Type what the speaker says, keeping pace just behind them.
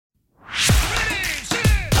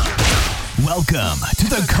Welcome to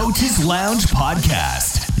the Coaches Lounge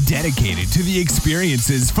podcast, dedicated to the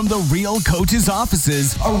experiences from the real coaches'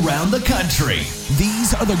 offices around the country.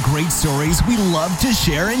 These are the great stories we love to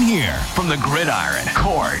share and hear from the gridiron,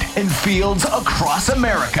 court, and fields across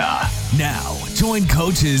America. Now, join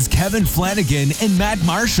coaches Kevin Flanagan and Matt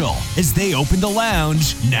Marshall as they open the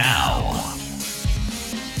lounge now.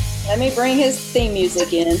 Let me bring his theme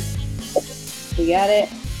music in. We got it?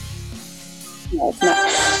 No, it's not.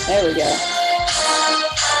 There we go.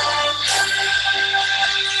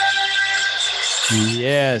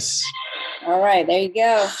 Yes. All right, there you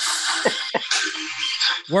go.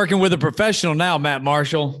 Working with a professional now, Matt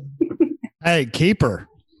Marshall. Hey, keeper.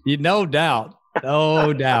 No doubt.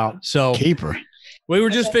 No doubt. So Keeper. we were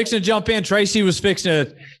just fixing to jump in. Tracy was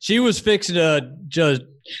fixing to just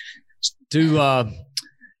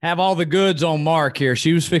have all the goods on Mark here.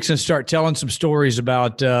 She was fixing to start telling some stories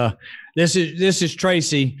about this is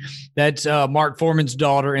Tracy. That's Mark Forman's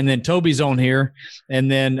daughter. And then Toby's on here.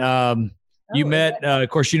 And then you met, of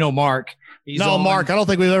course, you know Mark. Mark, I don't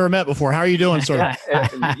think we've ever met before. How are you doing, sir?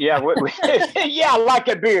 Yeah, I like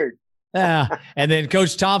a beard. And then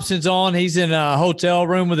Coach Thompson's on. He's in a hotel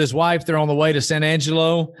room with his wife. They're on the way to San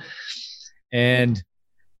Angelo. And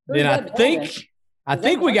then I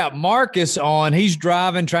think we got Marcus on. He's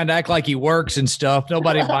driving, trying to act like he works and stuff.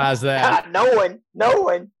 Nobody buys that. No one.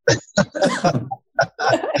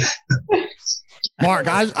 Mark,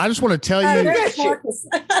 I just want to tell you.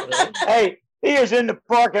 Hey, he is in the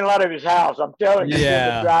parking lot of his house. I'm telling you,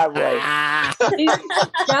 Yeah. in the driveway. He's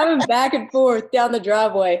driving back and forth down the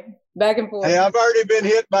driveway. Back and forth. Hey, I've already been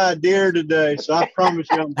hit by a deer today, so I promise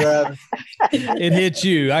you I'm driving. It hit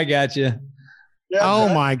you. I got you. Yeah, Oh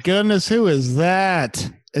right. my goodness, who is that?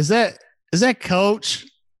 Is that Coach?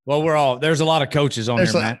 Well, there's a lot of coaches on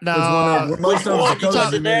There's here, like- Matt. no. Most of them are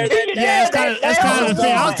coaches. Yeah, that's kind of the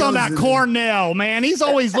thing. I was talking about Cornell, man. He's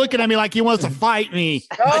always looking at me like he wants to fight me.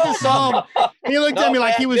 I just saw him. He looked at me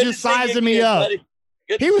like he was just sizing me up.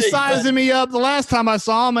 He was sizing me up the last time I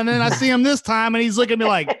saw him, and then I see him this time, and he's looking at me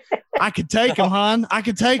like, I could take him, hon. I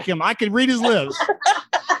could take him. I could read his lips.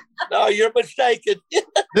 No, you're mistaken.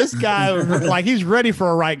 This guy, like, he's ready for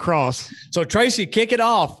a right cross. So, Tracy, kick it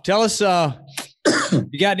off. Tell us,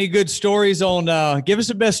 you got any good stories on, give us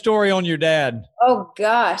the best story on your dad. Oh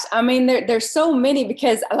gosh. I mean, there's so many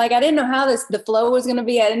because I didn't know how the flow was going to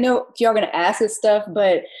be. I didn't know if y'all going to ask this stuff,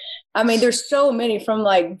 but I mean, there's so many from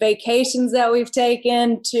like vacations that we've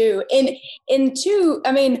taken to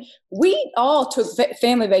I mean, we all took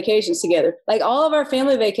family vacations together. Like all of our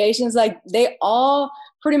family vacations, like they all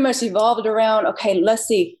pretty much evolved around, okay, let's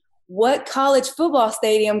see, what college football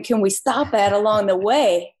stadium can we stop at along the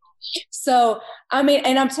way? So, I mean,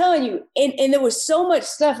 and I'm telling you, and there was so much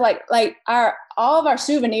stuff like all of our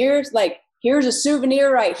souvenirs, like here's a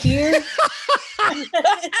souvenir right here.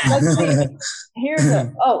 Let's see. Here's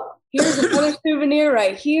another souvenir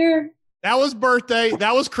right here. That was birthday.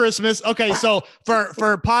 That was Christmas. Okay, so for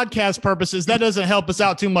podcast purposes, that doesn't help us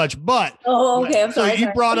out too much. But okay, I'm sorry.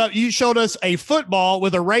 So you showed us a football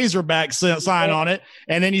with a Razorback sign on it,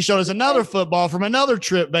 and then you showed us another football from another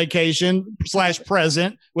trip vacation /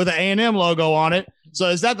 present with an A&M logo on it. So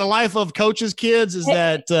is that the life of coaches' kids? Is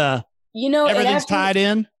that everything's tied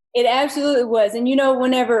in? It absolutely was. And,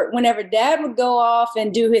 whenever Dad would go off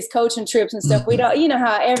and do his coaching trips and stuff, you know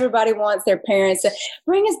how everybody wants their parents to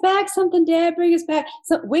bring us back something, Dad, bring us back.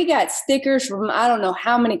 So we got stickers from I don't know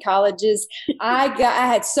how many colleges. I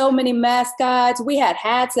had so many mascots. We had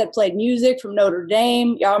hats that played music from Notre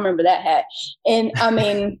Dame. Y'all remember that hat. And, I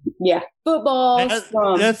mean, yeah, footballs.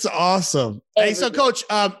 That's awesome. Hey, so, Coach,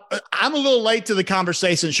 I'm a little late to the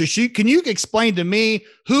conversation. Can you explain to me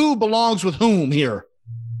who belongs with whom here?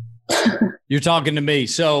 You're talking to me.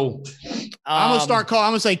 So I'm going to start calling.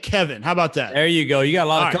 I'm going to say Kevin. How about that? There you go. You got a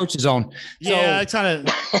lot of coaches on. Yeah, it's kind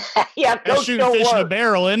of Coach shooting fish in a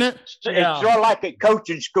barrel, isn't it? It's sort of like a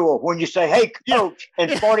coaching school when you say, hey, coach,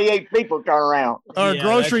 and 48 people turn around. Or a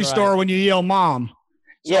grocery store when you yell mom.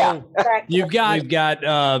 Yeah. You've got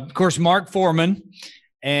of course, Mark Forman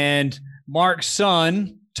and Mark's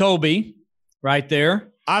son, Toby, right there.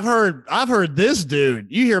 I've heard this dude.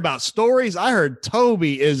 You hear about stories. I heard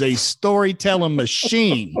Toby is a storytelling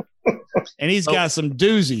machine, and he's got some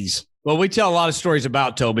doozies. Well, we tell a lot of stories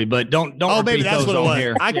about Toby, but don't. Oh, maybe that's what it was.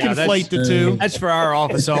 Here. I conflate the two. That's for our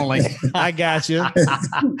office only. I got you.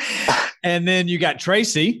 And then you got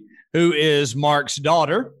Tracy, who is Mark's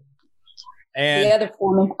daughter, and the other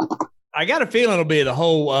for me. I got a feeling it'll be the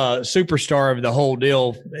whole superstar of the whole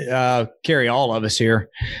deal. Carry all of us here.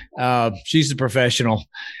 She's the professional.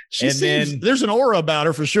 Then there's an aura about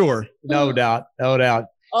her for sure. No doubt.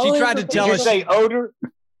 She tried to tell us. Did you say odor?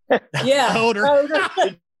 Yeah. Older.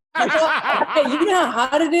 Hey, you know how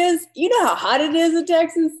hot it is? You know how hot it is in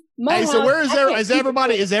Texas? Hey, so where is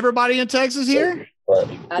everybody? Is everybody in Texas here?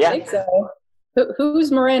 I think so.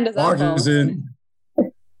 Who's Miranda's Marcus in.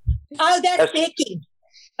 Oh, that's Nikki.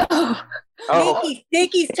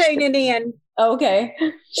 Nikki's tuning in. Okay.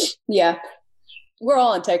 Yeah. We're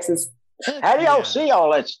all in Texas. How do y'all see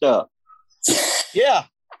all that stuff? Yeah,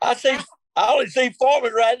 I only see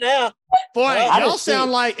Forman right now. Boy, y'all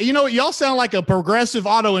sound like y'all sound like a Progressive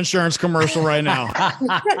auto insurance commercial right now.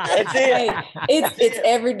 That's it. Hey, it's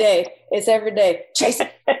every day. It's every day. Jason,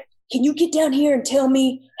 can you get down here and tell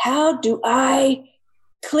me how do I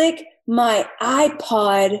click my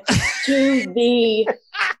iPod to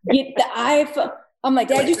get the iPhone? I'm like,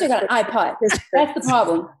 Dad, you still got an iPod. That's the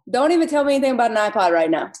problem. Don't even tell me anything about an iPod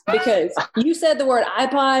right now because you said the word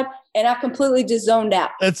iPod and I completely just zoned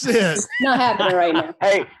out. That's it. It's not happening right now.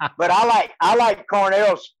 Hey, but I like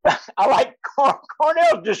Cornell's. I like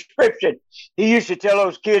Cornell's description. He used to tell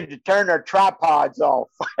those kids to turn their tripods off.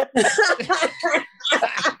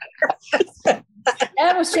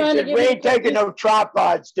 Dad was trying to give we ain't taking no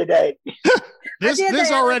tripods today.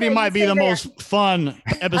 This already might be the most fun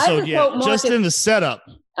episode yet, just in the setup.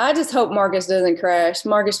 I just hope Marcus doesn't crash.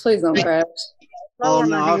 Marcus, please don't crash. Oh,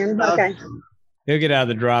 no, Okay. He'll get out of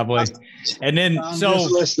the driveway. And then, I'm just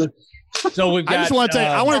listening. so we've got. I just want to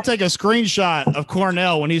I want to take a screenshot of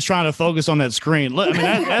Cornell when he's trying to focus on that screen. Look,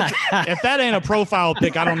 I mean, that's, if that ain't a profile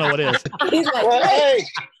pic, I don't know what is. He's like, Well, hey,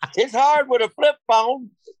 it's hard with a flip phone.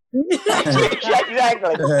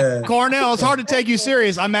 Exactly. Cornell, it's hard to take you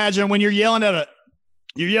serious. I imagine when you're yelling at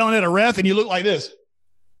a ref and you look like this.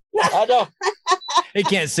 I know. He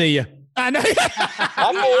can't see you. I know.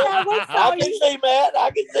 I can see, Matt.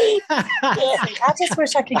 I can see. Yeah. I just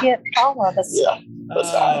wish I could get all of us. Yeah.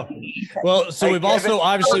 Well, so we've also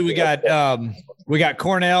obviously we got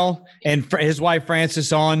Cornell and his wife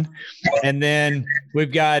Frances on, and then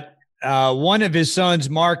we've got one of his sons,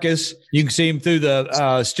 Marcus. You can see him through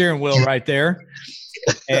the steering wheel right there.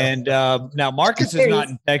 And now Marcus is not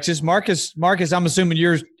in Texas. Marcus, I'm assuming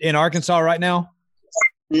you're in Arkansas right now.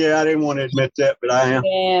 Yeah, I didn't want to admit that, but I am.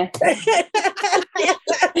 yeah.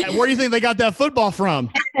 Where do you think they got that football from?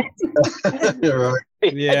 Right.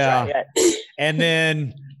 Yeah. Right. And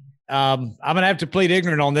then I'm gonna have to plead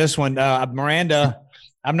ignorant on this one. Miranda,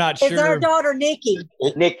 I'm not sure. It's our daughter, Nikki.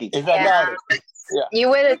 Nikki. Is that daughter? You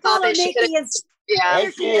would have thought that she Nikki could. is. Yeah.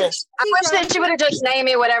 There she is. I wish that she would have just named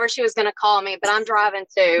me whatever she was going to call me, but I'm driving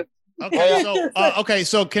too. Okay,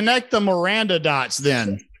 so connect the Miranda dots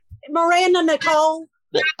then. Miranda Nicole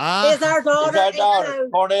is our daughter. Is our daughter.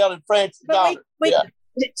 Cornell and Francis' daughter.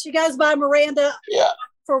 She goes by Miranda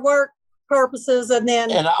for work purposes, and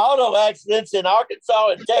then And the auto accidents in Arkansas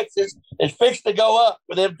and Texas is fixed to go up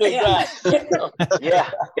with them two guys. Yeah.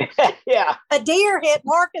 Yeah. a deer hit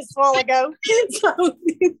Marcus a while ago. So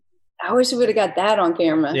I wish we would have got that on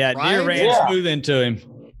camera. Yeah, deer Right? ran smooth into him.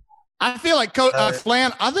 I feel like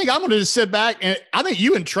Flan, I think I'm going to just sit back and I think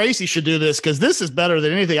you and Tracy should do this because this is better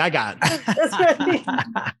than anything I got.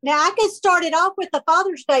 now I could start it off with the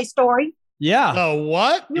Father's Day story. Yeah. Oh,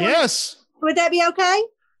 what? Yes. Would that be okay?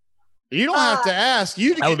 You don't have to ask.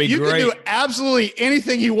 You That would be can great. do absolutely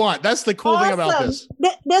anything you want. That's the cool thing about this.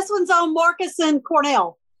 This one's on Marcus and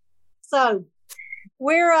Cornell. So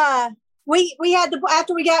we're we had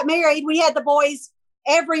after we got married, we had the boys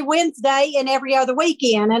every Wednesday and every other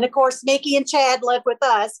weekend. And of course, Nikki and Chad lived with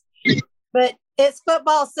us. But it's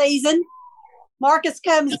football season. Marcus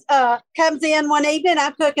comes in one evening.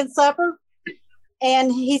 I'm cooking supper,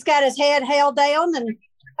 and he's got his head held down. And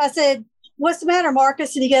I said, "What's the matter,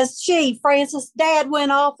 Marcus?" And he goes, "Gee, Francis, Dad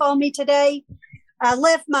went off on me today. I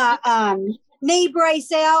left my knee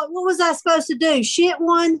brace out. What was I supposed to do? Shit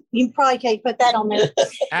one?" You probably can't put that on there.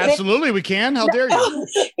 Absolutely, we can. How dare you?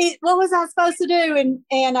 What was I supposed to do? And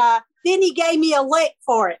then he gave me a lick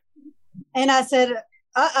for it. And I said,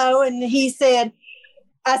 "Uh-oh." And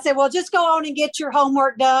I said, "Well, just go on and get your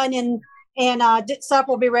homework done, and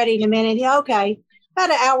supper will be ready in a minute." Yeah, okay.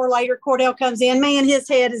 About an hour later, Cordell comes in. Man, his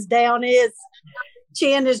head is down. His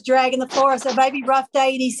chin is dragging the floor. I said, "Baby, rough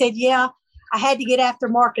day." And he said, "Yeah, I had to get after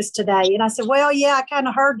Marcus today." And I said, "Well, yeah, I kind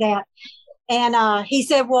of heard that." And he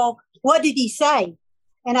said, "Well, what did he say?"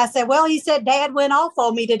 And I said, "Well, he said Dad went off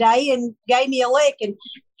on me today and gave me a lick." And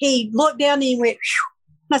he looked down and he went, "Phew."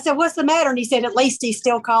 And I said, "What's the matter?" And he said, "At least he's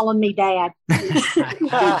still calling me Dad."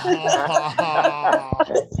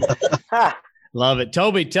 Love it.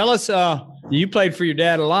 Toby, tell us, you played for your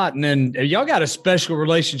dad a lot, and then y'all got a special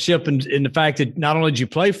relationship in the fact that not only did you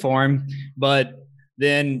play for him, but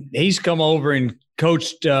then he's come over and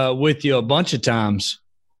coached with you a bunch of times.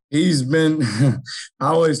 he's been. I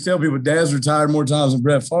always tell people, Dad's retired more times than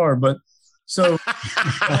Brett Favre. But so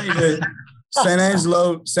San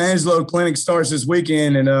Angelo Clinic starts this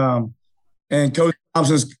weekend, and Coach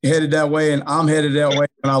Thompson's headed that way, and I'm headed that way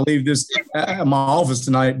when I leave this my office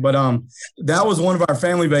tonight. But that was one of our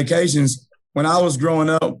family vacations when I was growing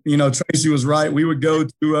up. You know, Tracy was right. We would go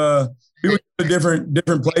to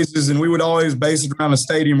different places, and we would always base it around a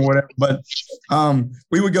stadium or whatever. But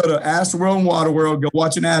we would go to Astroworld and Waterworld, go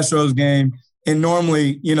watch an Astros game, and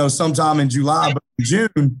normally, you know, sometime in July, but in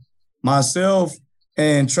June, myself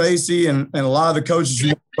and Tracy and a lot of the coaches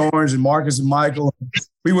from Orange and Marcus and Michael,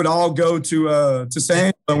 we would all go to San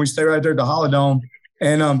Angelo, and we stay right there at the Holodome.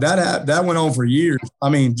 And that went on for years. I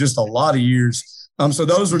mean, just a lot of years. So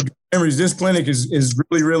those were good memories. This clinic is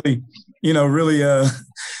really, really, you know,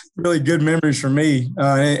 really good memories for me.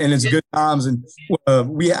 And it's good times. And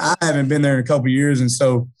I haven't been there in a couple of years. And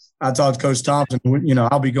so I talked to Coach Thompson, you know,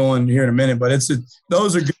 I'll be going here in a minute, but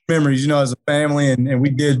those are good memories, you know, as a family. And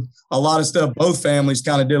we did a lot of stuff. Both families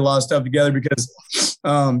kind of did a lot of stuff together because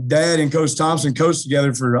Dad and Coach Thompson coached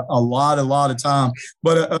together for a lot of time.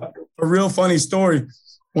 But a real funny story,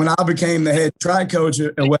 when I became the head track coach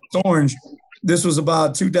at West Orange, this was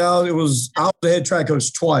about 2000. I was the head track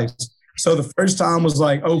coach twice. So the first time was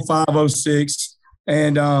like 05, 06.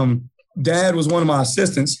 And Dad was one of my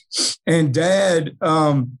assistants. And Dad,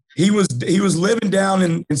 he was living down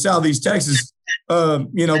in Southeast Texas,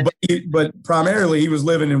 you know, but primarily he was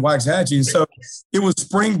living in Waxahachie. And so it was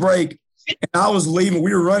spring break, and I was leaving.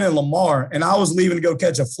 We were running Lamar, and I was leaving to go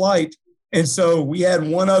catch a flight. And so we had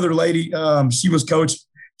one other lady. She was coach.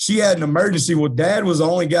 She had an emergency. Well, Dad was the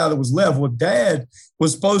only guy that was left. Well, Dad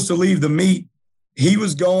was supposed to leave the meet. He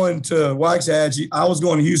was going to Waxahachie. I was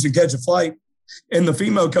going to Houston, catch a flight, and the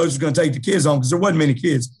female coach was going to take the kids home because there wasn't many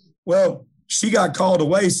kids. Well, she got called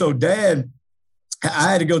away. So Dad,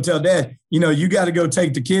 I had to go tell Dad, you know, you got to go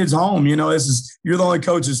take the kids home. You know, you're the only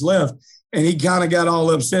coach that's left. And he kind of got all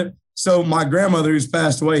upset. So my grandmother, who's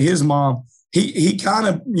passed away, his mom, he kind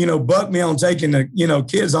of, you know, bucked me on taking the, you know,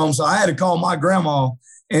 kids home. So I had to call my grandma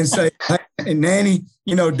and say, hey, Nanny,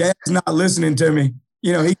 you know, Dad's not listening to me.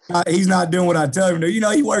 You know, he's not doing what I tell him to. You know,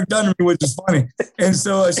 he worked under me, which is funny. And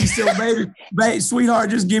so she said, baby, sweetheart,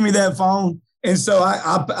 just give me that phone. And so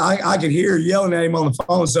I could hear her yelling at him on the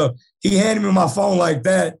phone. So he handed me my phone like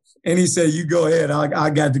that, and he said, "You go ahead.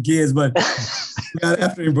 I got the kids." But got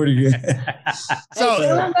after him pretty good. So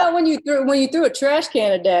tell him about when you threw a trash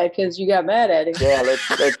can at Dad because you got mad at him. Yeah, let's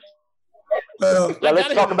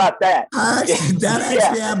talk about that.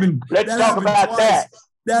 Happened. Let's talk about twice. that.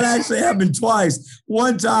 That actually happened twice.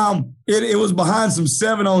 One time, it was behind some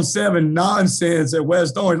 7-on-7 nonsense at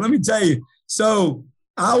West Orange. Let me tell you. So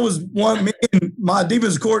I was me and my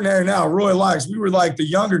defensive coordinator now, Roy Likes, we were like the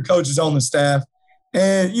younger coaches on the staff.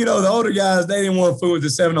 And, you know, the older guys, they didn't want to fool with the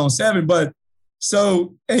 7-on-7. But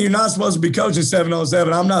so, and you're not supposed to be coaching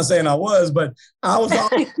 7-on-7. I'm not saying I was, but I was all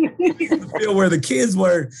in the field where the kids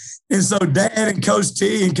were. And so Dad and Coach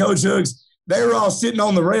T and Coach Hooks, they were all sitting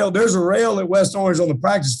on the rail. There's a rail at West Orange on the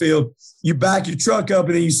practice field. You back your truck up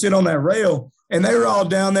and then you sit on that rail. And they were all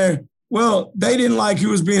down there. Well, they didn't like who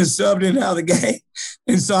was being subbed in and out of the game.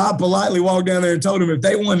 And so I politely walked down there and told them if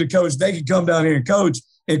they wanted to coach, they could come down here and coach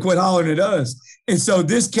and quit hollering at us. And so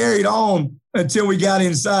this carried on until we got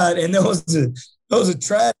inside. And there was a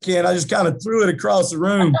trash can. I just kind of threw it across the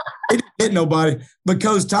room. It didn't hit nobody. But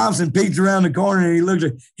Coach Thompson peeked around the corner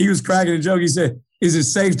and he was cracking a joke. He said, "Is it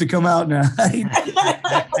safe to come out now?"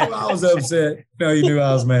 I was upset. No, he knew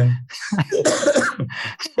I was mad.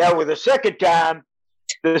 Yeah, well, the second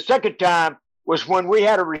time was when we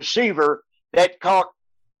had a receiver that caught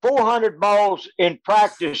 400 balls in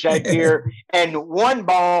practice that year and 1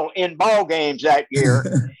 ball in ball games that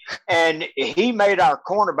year. And he made our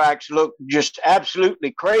cornerbacks look just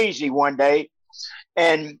absolutely crazy one day.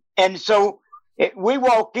 And so we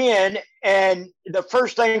walk in, and the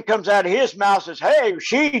first thing comes out of his mouth is, "Hey,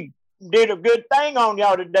 she did a good thing on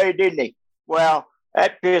y'all today, didn't he?" Well,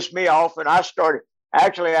 that pissed me off, and I started.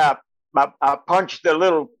 Actually, I punched the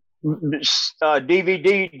little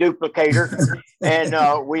DVD duplicator,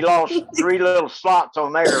 and we lost 3 little slots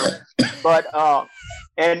on there. But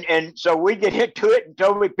and so we get into it, and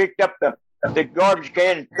Toby picked up the garbage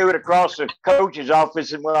can and threw it across the coach's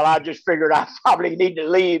office. And well, I just figured I probably need to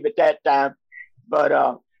leave at that time. But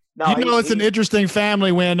no, it's an interesting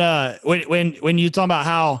family when you talk about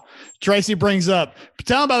how Tracy brings up,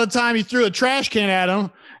 tell him about the time he threw a trash can at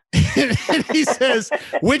him. And he says,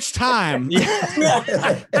 "Which time?"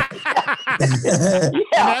 Yeah.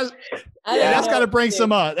 That's got to bring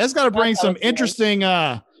some interesting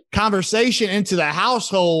conversation into the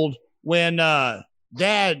household when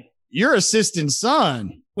Dad, your assistant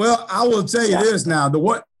son. Well, I will tell you this now.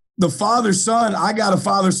 The father-son, I got a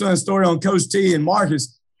father-son story on Coach T and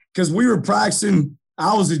Marcus because we were practicing.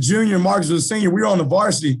 I was a junior, Marcus was a senior. We were on the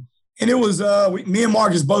varsity. And it was me and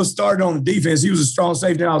Marcus both started on the defense. He was a strong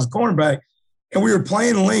safety and I was a cornerback. And we were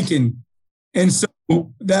playing Lincoln. And so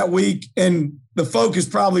that week, and the focus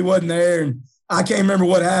probably wasn't there. And I can't remember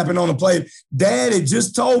what happened on the play. Dad had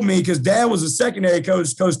just told me, because Dad was a secondary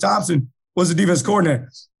coach. Coach Thompson was the defense coordinator.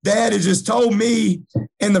 Dad had just told me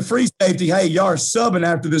and the free safety, hey, y'all are subbing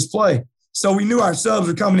after this play. So we knew our subs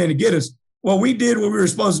were coming in to get us. Well, we did what we were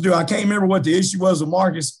supposed to do. I can't remember what the issue was with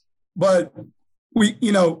Marcus, but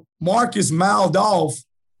Marcus mouthed off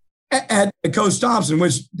at Coach Thompson,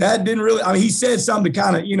 which that didn't really, he said something to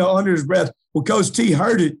kind of, under his breath. Well, Coach T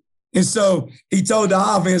heard it. And so he told the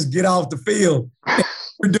offense, get off the field.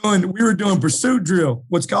 We were doing pursuit drill,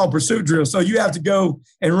 what's called pursuit drill. So you have to go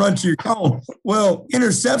and run to your cone. Well,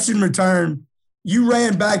 interception return, you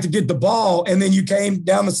ran back to get the ball, and then you came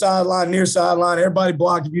down the sideline, near sideline. Everybody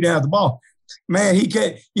blocked if you didn't have the ball. Man, he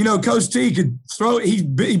can't, Coach T could throw it. He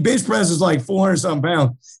bench presses like 400-something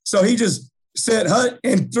pounds. So he just said hut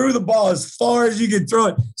and threw the ball as far as you could throw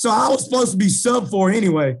it. So I was supposed to be sub for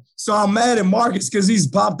anyway. So I'm mad at Marcus because he's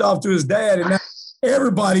popped off to his dad, and now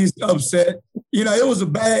everybody's upset.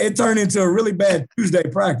 It turned into a really bad Tuesday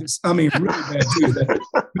practice. Really bad Tuesday.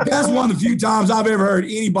 But that's one of the few times I've ever heard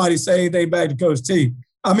anybody say anything back to Coach T.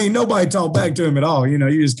 Nobody talked back to him at all. You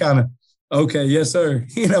just kind of, okay, yes, sir.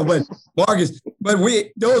 But Marcus, there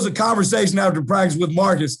was a conversation after practice with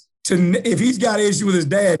Marcus if he's got an issue with his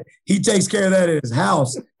dad, he takes care of that at his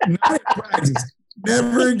house, not at practice.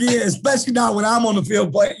 Never again, especially not when I'm on the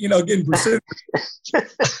field getting pursued.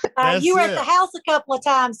 You were at the house a couple of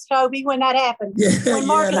times, Toby, when that happened. When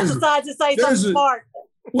Marcus decides to say something smart.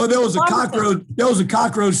 Well, there was a cockroach. There was a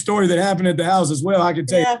cockroach story that happened at the house as well. I can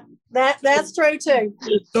tell you. That's true too.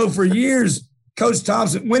 So for years, Coach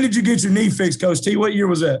Thompson, when did you get your knee fixed, Coach T? What year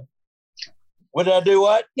was that? When did I do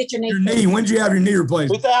what? Get your knee. Your knee. When did you have your knee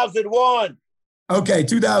replaced? 2001. Okay,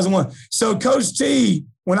 2001. So Coach T,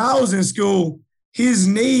 when I was in school, his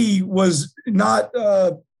knee was not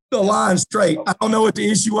aligned straight. I don't know what the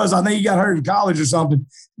issue was. I think he got hurt in college or something.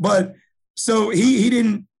 But so he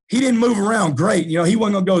didn't move around great. He wasn't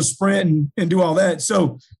going to go sprint and do all that.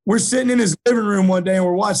 So we're sitting in his living room one day and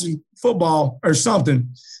we're watching football or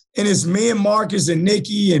something. And it's me and Marcus and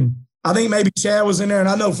Nikki, and I think maybe Chad was in there, and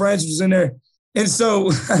I know Francis was in there. And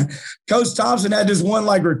so Coach Thompson had this one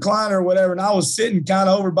like recliner or whatever, and I was sitting kind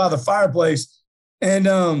of over by the fireplace.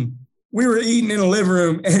 And we were eating in the living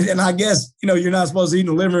room, and I guess, you're not supposed to eat in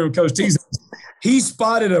the living room, Coach T's. He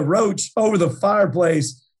spotted a roach over the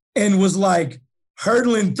fireplace and was like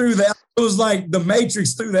hurtling through that. It was like the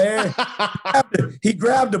Matrix through the air. He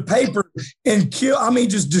grabbed a paper and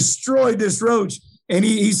just destroyed this roach. And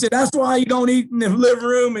he said, that's why you don't eat in the living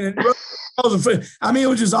room. And it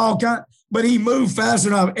was just all kind. But he moved faster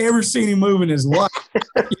than I've ever seen him move in his life.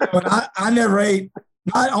 I never ate,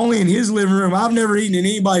 not only in his living room, I've never eaten in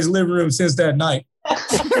anybody's living room since that night.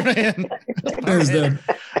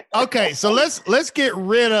 Okay, so let's get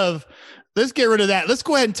rid of that. Let's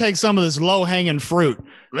go ahead and take some of this low-hanging fruit.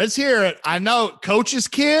 Let's hear it. I know coaches'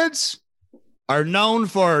 kids are known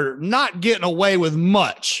for not getting away with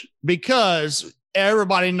much because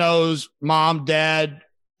everybody knows mom, dad,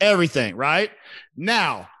 everything, right?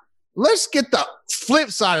 Now, let's get the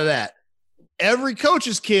flip side of that. Every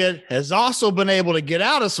coach's kid has also been able to get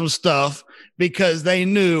out of some stuff because they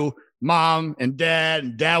knew mom and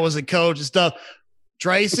dad was a coach and stuff.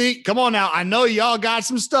 Tracy, come on now. I know y'all got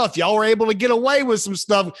some stuff. Y'all were able to get away with some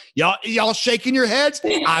stuff. Y'all shaking your heads.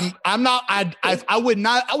 I'm not. I would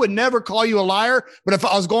not. I would never call you a liar. But if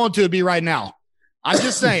I was going to, it'd be right now. I'm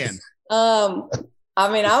just saying. I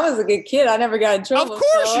was a good kid. I never got in trouble. Of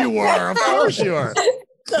course you were. Of course you were.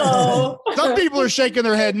 So some people are shaking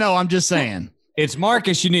their head. No, I'm just saying. It's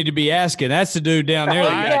Marcus you need to be asking. That's the dude down there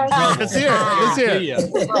that got in trouble. Let's hear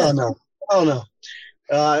it. Oh no.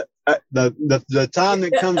 The time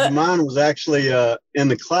that comes to mind was actually in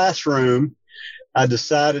the classroom. I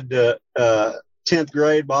decided to 10th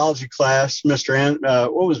grade biology class. What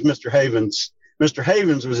was Mr. Havens? Mr.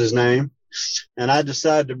 Havens was his name, and I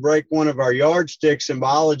decided to break one of our yardsticks in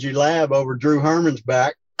biology lab over Drew Herman's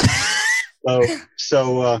back.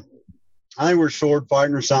 So I think we're sword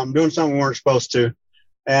fighting or something, doing something we weren't supposed to.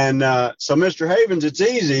 And so Mr. Havens, it's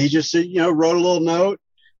easy. He just said, wrote a little note,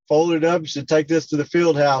 folded it up, said, take this to the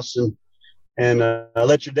field house and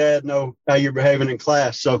let your dad know how you're behaving in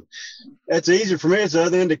class. So that's easy for me. It's the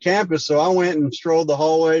other end of campus. So I went and strolled the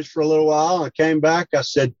hallways for a little while. I came back. I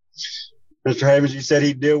said, Mr. Havens, you said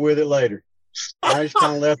he'd deal with it later. I just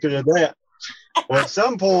kind of left it at that. Well, at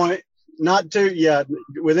some point,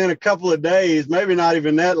 within a couple of days, maybe not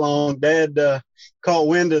even that long, Dad caught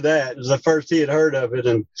wind of that. It was the first he had heard of it,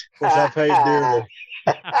 and of course I paid dearly.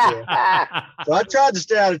 Yeah. So I tried to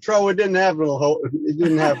stay out of trouble. It didn't happen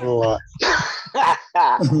a lot.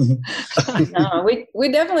 No, we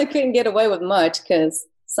definitely couldn't get away with much because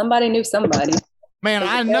somebody knew somebody. Man,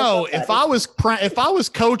 I know if I was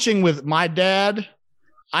coaching with my dad,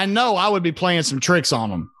 I know I would be playing some tricks on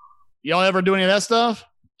him. Y'all ever do any of that stuff?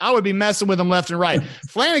 I would be messing with him left and right.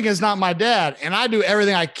 Flanagan's not my dad, and I do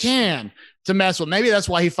everything I can to mess with. Maybe that's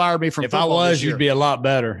why he fired me from football. If I was, you'd be a lot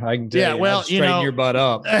better. I can tell you. Yeah, well, straighten your butt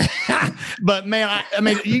up. But man, I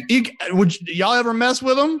mean, would y'all ever mess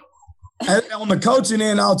with him? On the coaching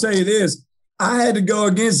end, I'll tell you this: I had to go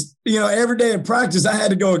against, every day in practice, I had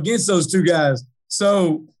to go against those two guys.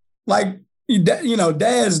 So, like,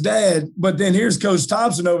 Dad's dad, but then here's Coach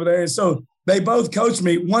Thompson over there, and so they both coached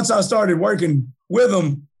me. Once I started working with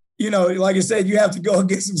them, like I said, you have to go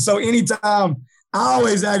against them. So anytime, I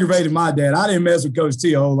always aggravated my dad. I didn't mess with Coach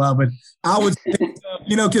T a whole lot, but I would,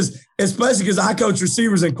 especially because I coach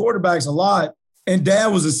receivers and quarterbacks a lot, and Dad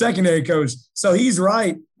was a secondary coach. So he's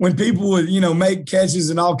right when people would, make catches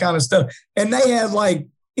and all kind of stuff. And they had like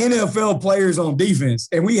NFL players on defense,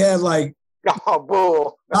 and we had like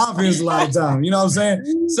offense a lot of time. You know what I'm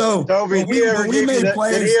saying? So Toby, when we made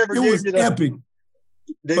plays, it was epic.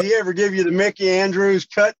 Did he ever give you the Mickey Andrews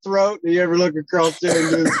cutthroat? Did you ever look across there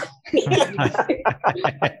and do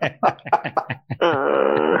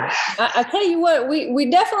I tell you what, we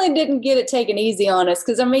definitely didn't get it taken easy on us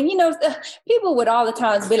because, I mean, people would all the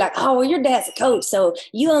times be like, oh, well, your dad's a coach, so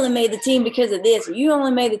you only made the team because of this, or you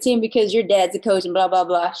only made the team because your dad's a coach and blah, blah,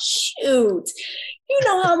 blah. Shoot. You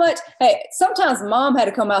know how much – hey, sometimes Mom had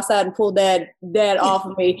to come outside and pull Dad off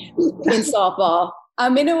of me in softball. I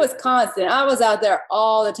mean, it was constant. I was out there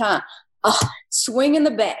all the time. Swinging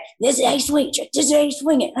the bat. This is how you swing it. This is how you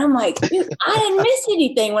swing it. And I'm like, dude, I didn't miss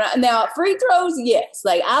anything. Now, free throws, yes.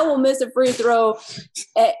 Like, I will miss a free throw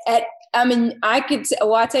I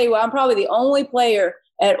tell you what, I'm probably the only player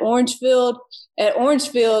at Orangefield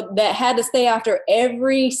that had to stay after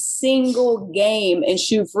every single game and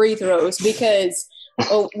shoot free throws because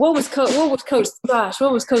what was Coach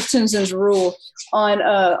Simpson's rule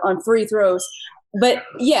on free throws? But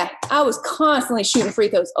yeah, I was constantly shooting free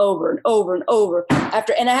throws over and over and over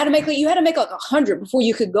and I had to make you had to make like 100 before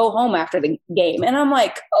you could go home after the game. And I'm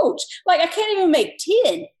like, Coach, like I can't even make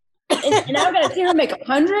 10. And I got to see her make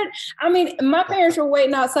 100. I mean, my parents were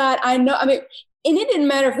waiting outside. And it didn't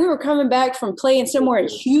matter if we were coming back from playing somewhere in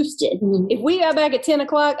Houston. Mm-hmm. If we got back at 10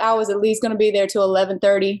 o'clock, I was at least going to be there till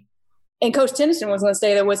 11:30. And Coach Tennyson was going to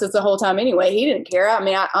stay there with us the whole time anyway. He didn't care. I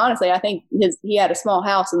mean, I think he had a small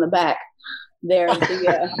house in the back there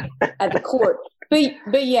at the court.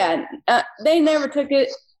 But yeah, they never took it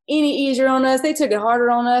any easier on us. They took it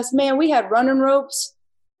harder on us. Man, we had running ropes.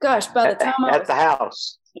 Gosh, by the time at the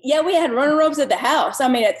house. Yeah, we had running ropes at the house. I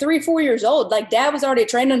mean, at 3-4 years old, like Dad was already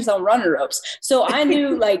training us on running ropes. So I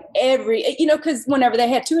knew like because whenever they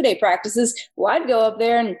had 2-day practices, well, I'd go up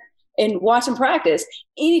there and watch them practice.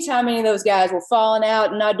 Anytime any of those guys were falling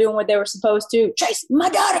out and not doing what they were supposed to, Tracy, my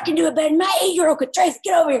daughter can do it better than my 8-year-old could. Tracy,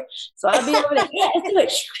 get over here. So I'd be over there. Yeah,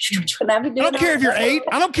 let's do it. And I'd be doing I don't care if you're 8.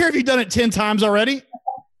 I don't care if you've done it 10 times already.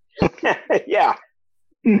 Yeah.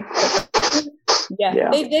 Yeah.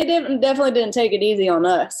 They definitely didn't take it easy on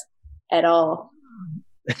us at all.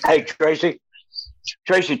 Hey, Tracy,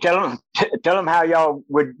 tell them how y'all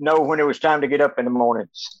would know when it was time to get up in the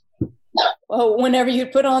mornings. Well, whenever you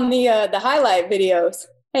put on the highlight videos.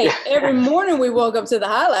 Hey, every morning we woke up to the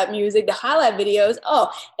highlight music, the highlight videos.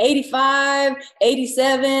 85,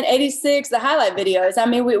 87, 86, the highlight videos. I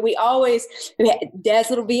mean, we always had Dad's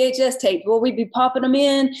little VHS tape. Well, we'd be popping them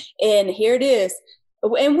in, and here it is.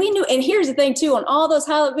 And we knew, and here's the thing too, on all those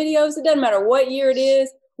highlight videos, it doesn't matter what year it is,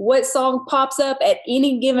 what song pops up at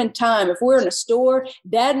any given time. If we're in a store,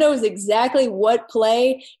 Dad knows exactly what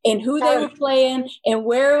play and who they were playing and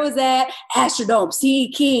where it was at. Astrodome,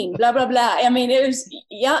 C.E. King, blah, blah, blah. I mean, it was,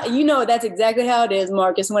 that's exactly how it is,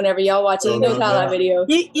 Marcus, whenever y'all watch any of those highlight videos.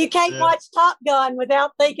 You can't watch Top Gun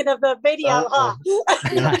without thinking of the video, huh?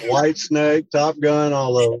 White Snake, Top Gun,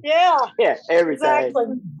 all of them. Yeah, everything. Exactly.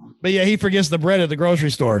 But yeah, he forgets the bread at the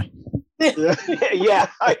grocery store. Yeah.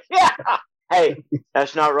 Hey,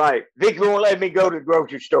 that's not right. Vic won't let me go to the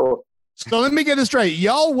grocery store. So let me get this straight.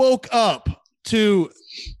 Y'all woke up to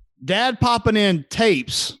Dad popping in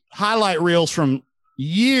tapes, highlight reels from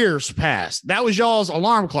years past. That was y'all's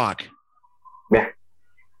alarm clock. Yeah.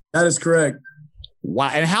 That is correct.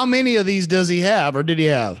 Wow. And how many of these does he have or did he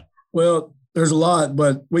have? Well, there's a lot,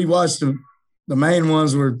 but we watched them. the main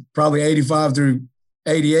ones were probably 85 through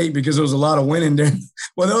 88 because there was a lot of winning there.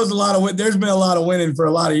 Well, there's been a lot of winning for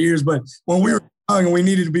a lot of years, but when we were young and we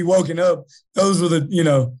needed to be woken up, those were the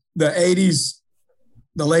 80s,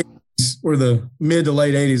 the late 80s, or the mid to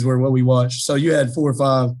late 80s were what we watched. So you had 4 or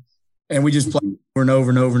 5, and we just played over and over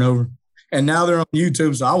and over and over. And now they're on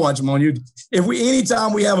YouTube, so I watch them on YouTube.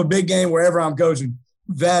 Anytime we have a big game wherever I'm coaching,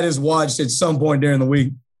 that is watched at some point during the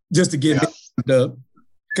week just to get me up.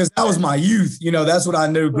 Because that was my youth. That's what I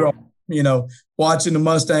knew growing up, watching the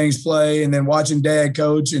Mustangs play and then watching Dad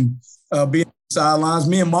coach and being on the sidelines.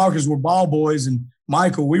 Me and Marcus were ball boys, and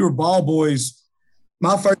Michael, we were ball boys.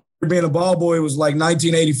 My first year being a ball boy was like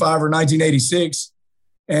 1985 or 1986.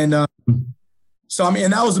 And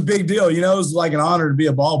and that was a big deal. It was like an honor to be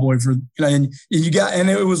a ball boy for, and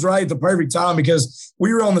it was right at the perfect time because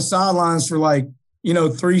we were on the sidelines for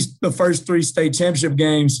the first 3 state championship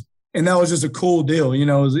games. And that was just a cool deal. It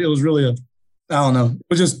was really I don't know.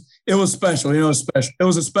 It was special. It was special. It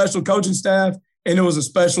was a special coaching staff, and it was a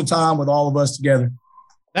special time with all of us together.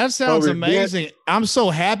 That sounds amazing. I'm so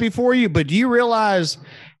happy for you, but do you realize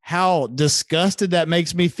how disgusted that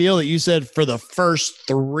makes me feel that you said for the first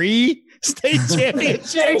 3 state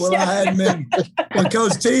championships? Well, I hadn't been. Well,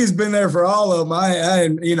 Coach T's been there for all of them.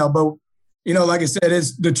 But like I said,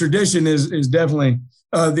 the tradition is definitely.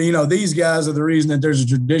 These guys are the reason that there's a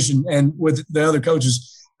tradition, and with the other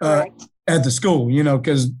coaches at the school,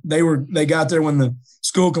 because they got there when the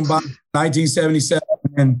school combined in 1977,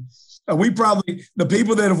 and the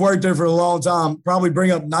people that have worked there for a long time probably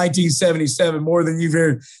bring up 1977 more than you've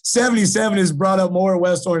heard. 77 is brought up more at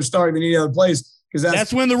West Orange Stark than any other place because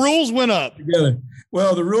that's when the rules went up together.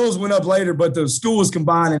 Well, the rules went up later, but the school was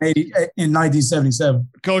combined in 1977.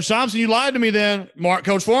 Coach Thompson, you lied to me then.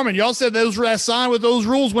 Coach Forman, y'all said those were signed with those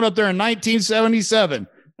rules went up there in 1977.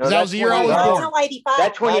 No, that was the year I was born.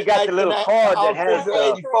 That's when you got the little card that has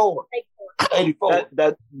 84. 84.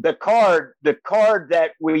 The card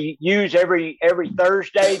that we use every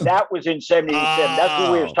Thursday, that was in 77. That's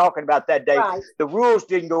what we was talking about that day. Right. The rules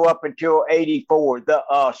didn't go up until 84,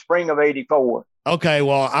 the spring of 84. Okay,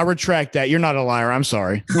 well, I retract that. You're not a liar. I'm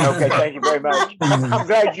sorry. Okay, thank you very much. I'm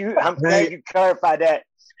glad you clarified that.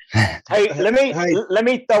 Hey, let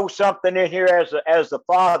me throw something in here as the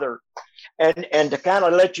father, and to kind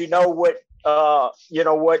of let you know what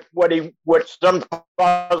what some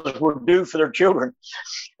fathers would do for their children.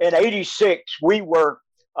 In '86, we were.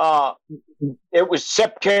 It was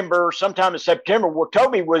September, sometime in September. Well,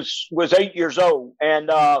 Toby was 8 years old, and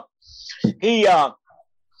he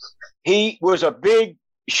was a big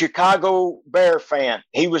Chicago Bear fan.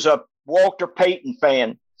 He was a Walter Payton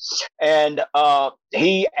fan. And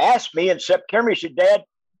he asked me in September, he said, Dad,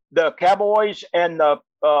 the Cowboys and the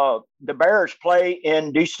Bears play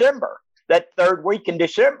in December, that 3rd week in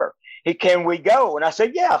December. Can we go? And I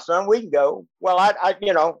said, yeah, son, we can go. Well, I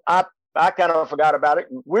kind of forgot about it.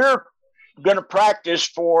 We're going to practice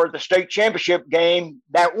for the state championship game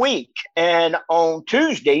that week. And on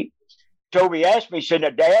Tuesday, Toby asked me, he said, now,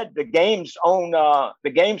 Dad, the game's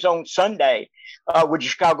on Sunday with the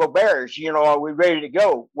Chicago Bears. Are we ready to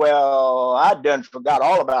go? Well, I done forgot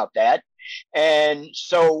all about that. And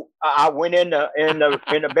so I went in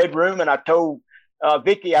the bedroom and I told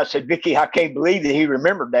Vicky, I said, Vicky, I can't believe that he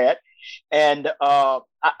remembered that. And but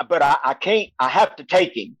I can't, I have to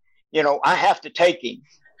take him. I have to take him.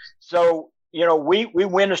 So, we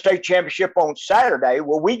win the state championship on Saturday.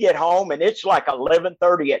 Well, we get home and it's like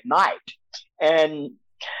 11:30 at night. And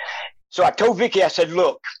so I told Vicky, I said,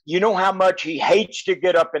 look, you know how much he hates to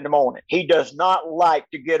get up in the morning. He does not like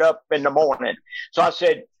to get up in the morning. So I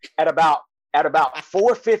said, at about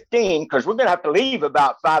 4:15, because we're going to have to leave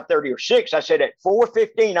about 5:30 or 6. I said, at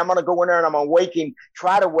 4:15, I'm going to go in there and I'm going to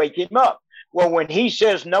try to wake him up. Well, when he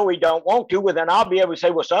says, no, he don't want to, well, then I'll be able to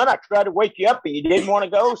say, well, son, I tried to wake you up and you didn't want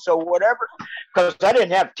to go. So whatever, because I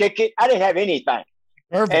didn't have ticket. I didn't have anything.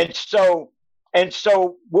 Perfect. And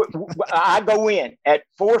so I go in at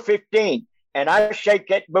 4:15 and I shake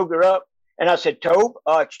that booger up and I said, Tobe,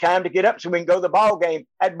 it's time to get up so we can go to the ball game.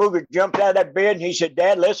 That booger jumped out of that bed and he said,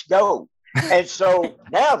 Dad, let's go. And so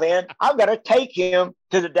now then I've got to take him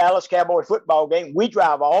to the Dallas Cowboy football game. We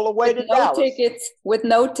drive all the way to Dallas. With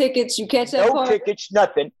no tickets, you catch that No tickets,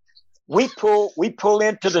 nothing. We pull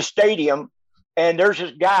into the stadium and there's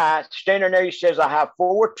this guy standing there. He says, I have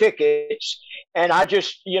 4 tickets. And I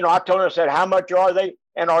just, I told him, I said, how much are they?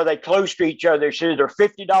 And are they close to each other? He says, they're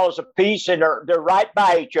 $50 a piece and they're right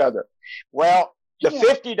by each other. Well, the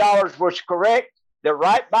 $50 was correct. The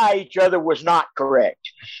right by each other was not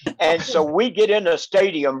correct. And so we get in the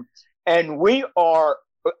stadium and we are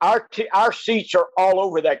our seats are all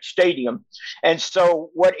over that stadium. And so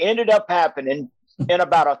what ended up happening in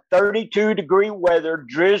about a 32-degree weather,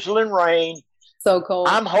 drizzling rain, so cold.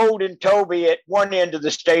 I'm holding Toby at one end of the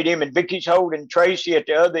stadium and Vicky's holding Tracy at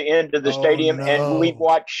the other end of the stadium. No. And we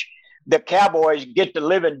watch the Cowboys get the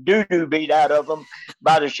living doo-doo beat out of them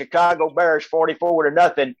by the Chicago Bears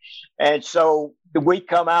 44-0. And so we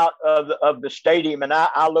come out of the stadium, and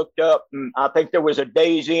I looked up, and I think there was a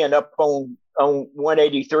Days Inn up on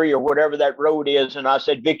 183 or whatever that road is. And I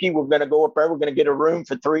said, Vicky, we're going to go up there. We're going to get a room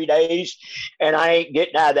for 3 days, and I ain't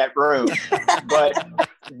getting out of that room.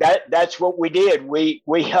 But that's what we did. We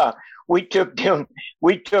took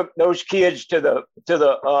those kids to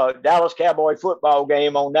the Dallas Cowboy football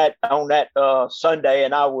game on that Sunday,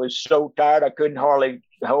 and I was so tired I couldn't hardly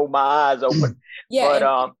hold my eyes open. Yeah.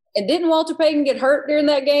 But and didn't Walter Payton get hurt during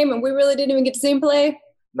that game, and we really didn't even get to see him play?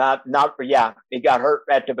 Yeah, he got hurt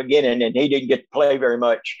at the beginning, and he didn't get to play very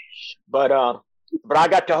much. But I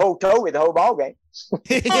got to hold Toby the whole ball game. But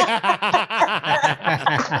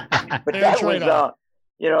that was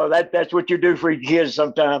that's what you do for your kids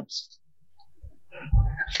sometimes.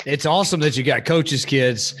 It's awesome that you got coaches'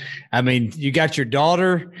 kids. I mean, you got your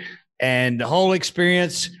daughter and the whole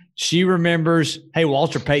experience. She remembers, hey,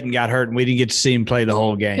 Walter Payton got hurt and we didn't get to see him play the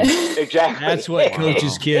whole game. Exactly. That's what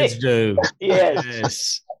coaches' kids do.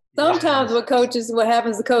 Yes. Sometimes what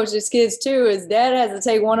happens to coaches' kids too is dad has to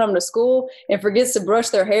take one of them to school and forgets to brush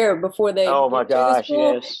their hair before they Oh my gosh,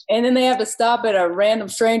 school, yes. and then they have to stop at a random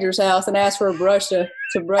stranger's house and ask for a brush to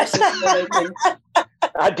brush it so they can.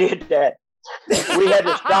 I did that. We had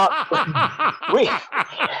to stop.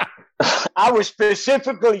 I was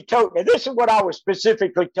specifically told, and this is what I was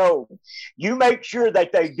specifically told. You make sure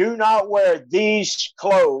that they do not wear these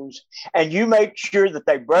clothes, and you make sure that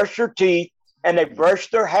they brush their teeth and they brush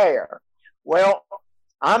their hair. Well,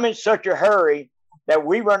 I'm in such a hurry that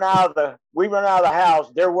we run out of the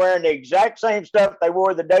house. They're wearing the exact same stuff they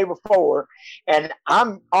wore the day before, and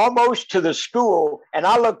I'm almost to the school, and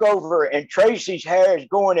I look over, and Tracy's hair is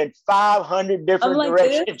going in 500 different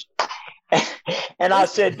directions. And I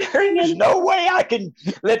said, there is no way I can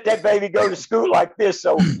let that baby go to school like this.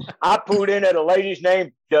 So I pulled in at a lady's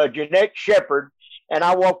named Jeanette Shepard, and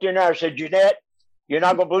I walked in there. I said, Jeanette, you're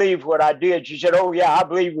not going to believe what I did. She said, oh, yeah, I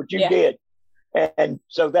believe what you did. And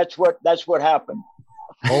so that's what happened.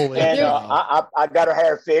 Holy and I got her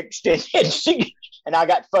hair fixed, and I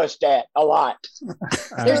got fussed at a lot.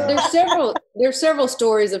 There's several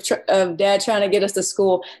stories of Dad trying to get us to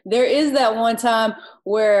school. There is that one time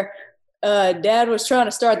where Dad was trying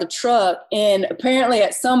to start the truck, and apparently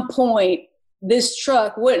at some point this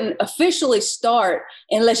truck wouldn't officially start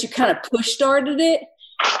unless you kind of push started it.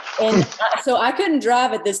 And so I couldn't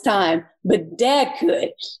drive at this time, but Dad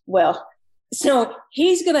could. Well, so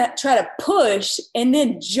he's going to try to push and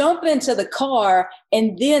then jump into the car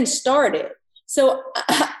and then start it. So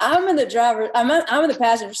I'm in the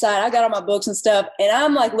passenger side. I got all my books and stuff, and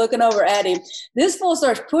I'm like looking over at him. This fool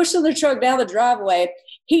starts pushing the truck down the driveway.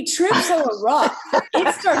 He trips on a rock.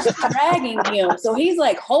 It starts dragging him. So he's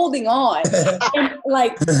like holding on. And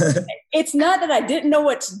like, it's not that I didn't know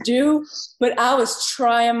what to do, but I was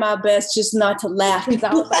trying my best just not to laugh because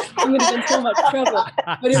I was like, I'm going to get in so much trouble.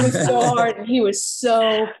 But it was so hard, and he was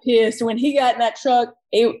so pissed. When he got in that truck,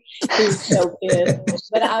 he was so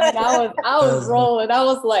pissed. But I was rolling. I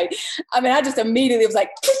was like, I just immediately was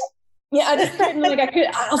like, yeah, I just couldn't,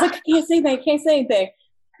 I was like, I can't say anything.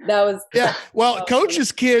 That was Well,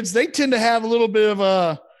 coaches' kids, they tend to have a little bit of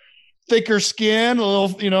a thicker skin, a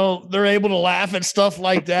little, they're able to laugh at stuff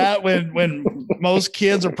like that when most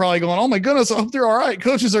kids are probably going, oh my goodness, I hope they're all right.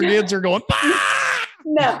 Coaches' kids are going, bah!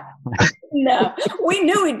 No, we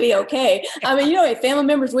knew he'd be okay. Family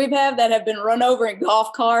members we've had that have been run over in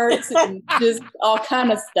golf carts and just all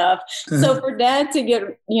kind of stuff. So for Dad to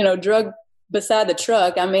get, drugged beside the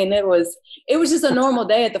truck, it was just a normal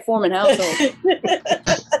day at the Forman household.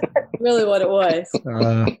 Really what it was.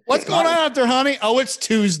 What's going on out there, honey? Oh, it's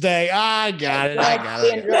Tuesday. I got it.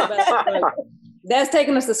 Dad's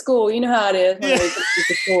taking us to school. You know how it is when we get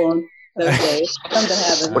to school those days. Something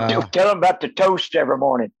happens. Tell him about the toast every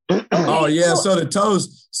morning. Oh, yeah. So the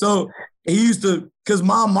toast. So he used to, because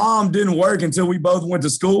my mom didn't work until we both went to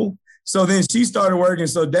school. So then she started working.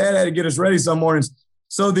 So Dad had to get us ready some mornings.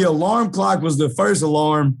 So the alarm clock was the first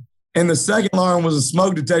alarm, and the second alarm was a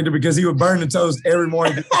smoke detector because he would burn the toast every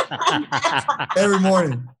morning. Every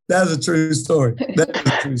morning. That's a true story.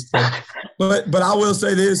 But I will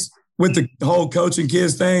say this with the whole coaching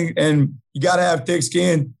kids thing, and you got to have thick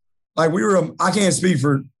skin. Like I can't speak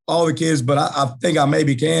for all the kids, but I think I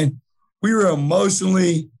maybe can. We were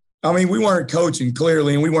emotionally, we weren't coaching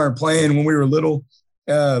clearly, and we weren't playing when we were little,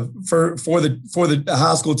 for the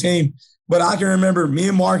high school team. But I can remember me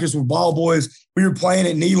and Marcus were ball boys. We were playing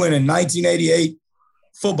at Neyland in 1988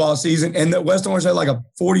 football season, and the West Orange had like a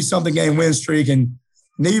 40-something game win streak, and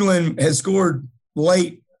Neyland had scored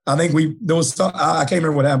late. I think I can't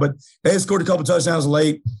remember what happened, but they had scored a couple touchdowns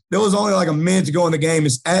late. There was only like a minute to go in the game.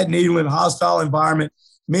 It's at Neyland, hostile environment.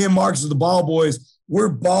 Me and Marcus, the ball boys, we're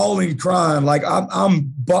bawling, crying. Like I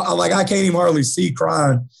can't even hardly see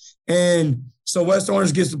crying. And so West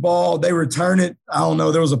Orange gets the ball. They return it. I don't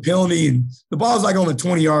know. There was a penalty, and the ball's like on the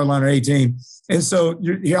 20-yard line or 18. And so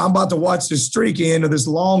here I'm about to watch this streak end of this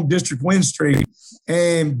long district win streak,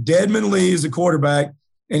 and Dedmon Lee is the quarterback,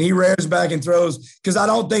 and he rears back and throws because I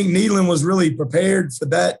don't think Neyland was really prepared for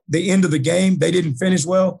that. The end of the game, they didn't finish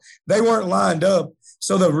well. They weren't lined up.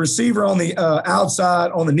 So the receiver on the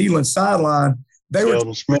outside on the Neyland sideline, they were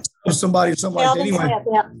somebody or something like that. Anyway,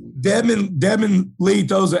 Dedmon Lee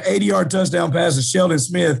throws an 80-yard touchdown pass to Sheldon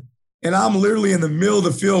Smith, and I'm literally in the middle of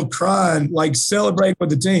the field crying, like celebrating with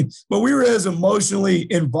the team. But we were as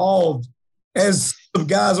emotionally involved as the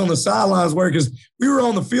guys on the sidelines were because we were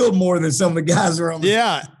on the field more than some of the guys were on the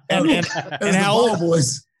and how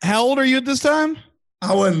old are you at this time?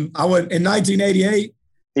 I wasn't in 1988.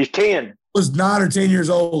 He's 10. I was 9 or 10 years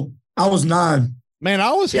old. I was 9. Man,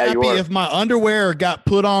 I was happy if my underwear got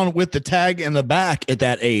put on with the tag in the back at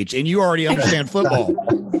that age, and you already understand football.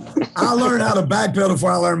 I learned how to backpedal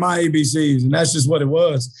before I learned my ABCs, and that's just what it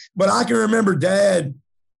was. But I can remember Dad.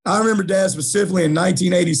 I remember Dad specifically in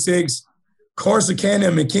 1986. Corsicana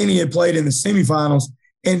and McKinney had played in the semifinals,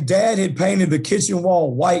 and Dad had painted the kitchen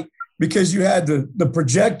wall white because you had the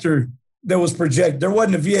projector that was projected. There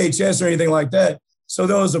wasn't a VHS or anything like that. So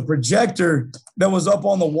there was a projector that was up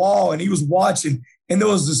on the wall, and he was watching. And there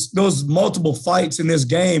was multiple fights in this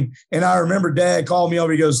game. And I remember Dad called me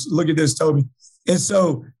over. He goes, "Look at this, Toby." And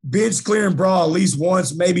so bench clearing brawl at least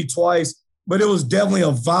once, maybe twice. But it was definitely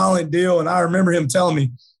a violent deal. And I remember him telling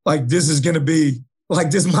me, like, this is going to be –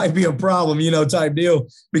 like this might be a problem, type deal.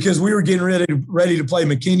 Because we were getting ready to play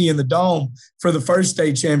McKinney in the Dome for the first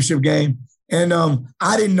state championship game. And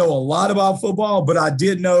I didn't know a lot about football, but I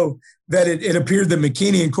did know that it appeared that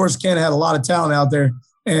McKinney and Corsicana had a lot of talent out there.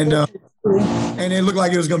 And it looked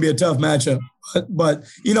like it was going to be a tough matchup. But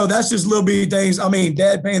that's just little bitty things. I mean,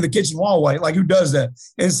 Dad painting the kitchen wall white, like who does that?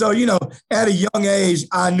 And so, at a young age,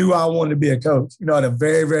 I knew I wanted to be a coach, at a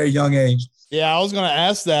very, very young age. Yeah, I was going to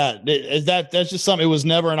ask that. That's just something, it was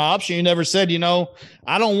never an option. You never said,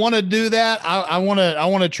 I don't want to do that. I want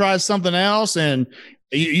to try something else. And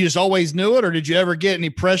you just always knew it, or did you ever get any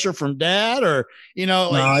pressure from Dad or,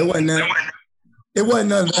 No, it wasn't that. It wasn't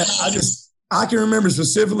none of that. I can remember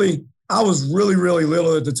specifically, I was really, really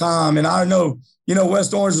little at the time. And I know,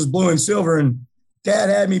 West Orange was blue and silver, and Dad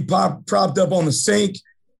had me propped up on the sink,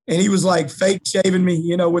 and he was like fake shaving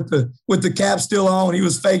me, with the cap still on. He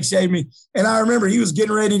was fake shaving me. And I remember he was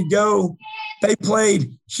getting ready to go. They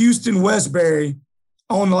played Houston Westbury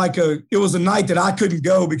on it was a night that I couldn't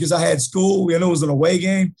go because I had school and it was an away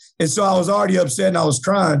game. And so I was already upset and I was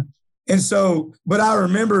crying. And so, but I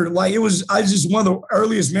remember just one of the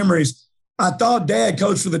earliest memories. I thought Dad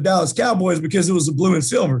coached for the Dallas Cowboys because it was the blue and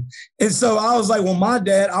silver. And so I was like, well, my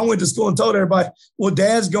dad, I went to school and told everybody, well,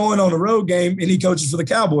 Dad's going on a road game and he coaches for the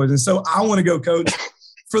Cowboys. And so I want to go coach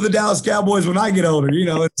for the Dallas Cowboys when I get older,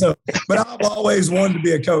 And so, but I've always wanted to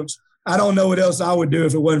be a coach. I don't know what else I would do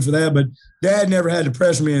if it wasn't for that, but Dad never had to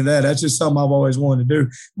pressure me into that. That's just something I've always wanted to do.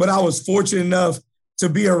 But I was fortunate enough to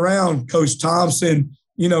be around Coach Thompson,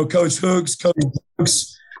 Coach Hooks, Coach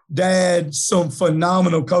Brooks, Dad, some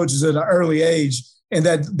phenomenal coaches at an early age, and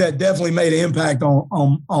that definitely made an impact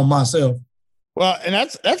on myself. Well, and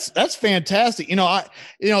that's fantastic.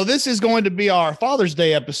 This is going to be our Father's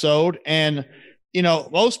Day episode, and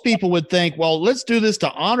most people would think, well, let's do this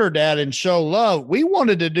to honor Dad and show love. We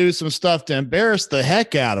wanted to do some stuff to embarrass the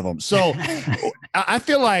heck out of him. So I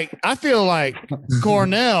feel like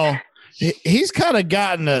Cornell, he's kind of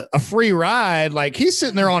gotten a free ride. Like he's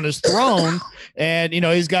sitting there on his throne and,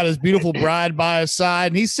 he's got his beautiful bride by his side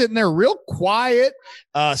and he's sitting there real quiet,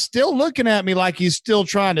 still looking at me like he's still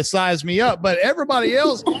trying to size me up. But everybody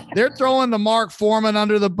else, they're throwing the Mark Forman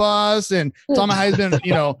under the bus and talking about how he's been,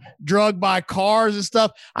 drugged by cars and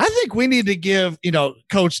stuff. I think we need to give,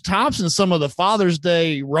 Coach Thompson some of the Father's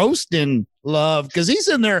Day roasting love because he's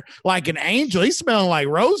in there like an angel. He's smelling like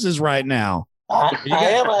roses right now. I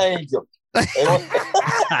am an angel. You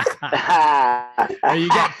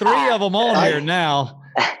got 3 of them on here now.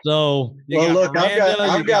 So I've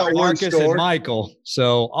got Marcus and Michael.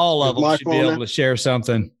 So all of them should be able to share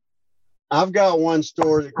something. I've got one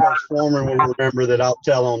story that Coach Forman will remember that I'll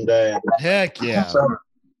tell on Dad. Heck yeah.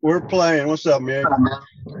 we're playing. What's up, man?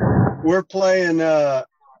 We're playing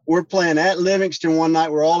at Livingston one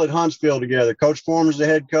night. We're all at Huntsville together. Coach Forman's the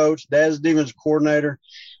head coach. Dad's the defensive coordinator.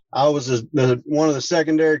 I was one of the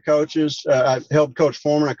secondary coaches. I helped Coach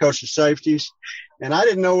Forman. I coached the safeties, and I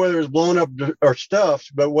didn't know whether it was blown up or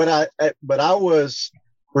stuffed. But I was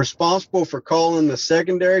responsible for calling the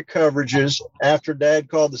secondary coverages after Dad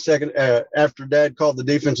called the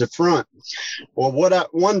defensive front. Well, one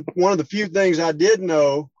of the few things I did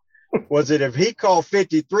know was that if he called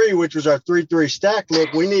 53, which was our 3-3 stack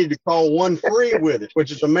look, we needed to call 1 free with it,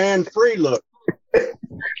 which is a man free look.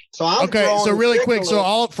 So really quick.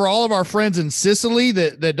 So for all of our friends in Sicily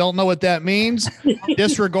that don't know what that means,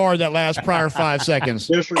 disregard that last prior 5 seconds.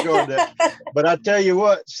 Disregard that. But I tell you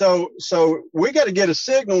what, so we got to get a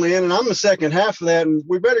signal in, and I'm the second half of that, and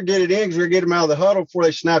we better get it in because we're going to get them out of the huddle before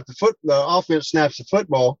they snap the offense snaps the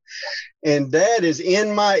football. And Dad is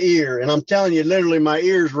in my ear, and I'm telling you, literally my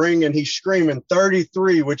ear's ringing. He's screaming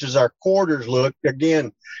 33, which is our quarters look.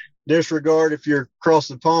 Again, disregard if you're across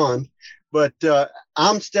the pond. But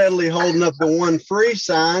I'm steadily holding up the 1 free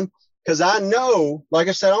sign because I know, like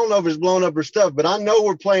I said, I don't know if it's blown up or stuff, but I know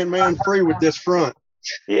we're playing man free with this front.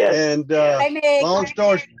 Yeah. And long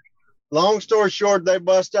story short, they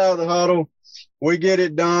bust out of the huddle. We get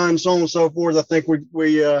it done, so on and so forth. I think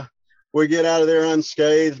we get out of there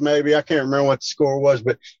unscathed. Maybe I can't remember what the score was,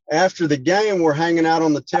 but after the game, we're hanging out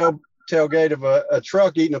on the tailgate of a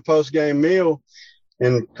truck eating a post-game meal.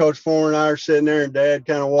 And Coach Forman and I are sitting there, and Dad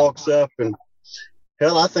kind of walks up, and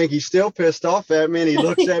hell, I think he's still pissed off at me. And he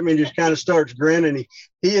looks at me and just kind of starts grinning.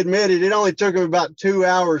 He admitted it only took him about 2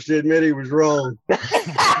 hours to admit he was wrong. It's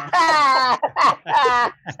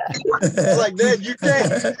like, Dad, you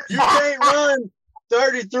can't run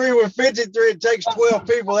 33 with 53. It takes 12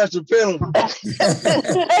 people. That's a penalty.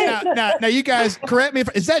 now, you guys correct me.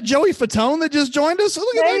 Is that Joey Fatone that just joined us?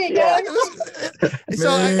 Look at that.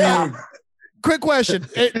 So, quick question.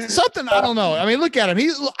 Something I don't know. I mean, look at him.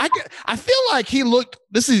 I feel like he looked.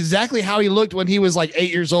 This is exactly how he looked when he was like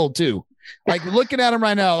 8 years old too. Like looking at him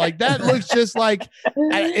right now, like that looks just like.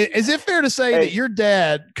 Is it fair to say that your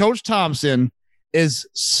dad, Coach Thompson, is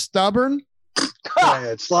stubborn?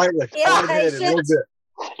 Yeah, slightly. Patience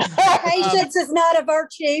is not a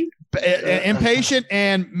virtue. Impatient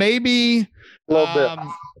and maybe a little bit.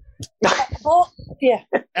 Yeah.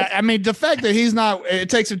 I mean, the fact that he's not, it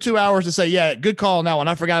takes him 2 hours to say, yeah, good call on that one.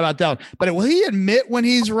 I forgot about that one. But will he admit when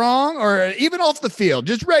he's wrong, or even off the field,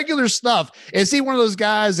 just regular stuff? Is he one of those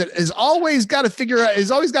guys that has always got to figure out,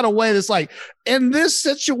 he's always got a way that's like, in this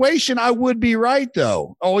situation, I would be right,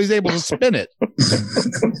 though. Always able to spin it.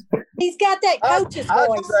 He's got that coach's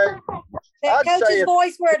voice. That coach's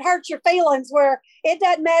voice where it hurts your feelings, where it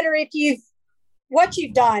doesn't matter what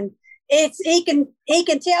you've done. He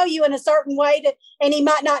can tell you in a certain way and he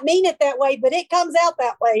might not mean it that way, but it comes out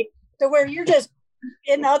that way to where you're just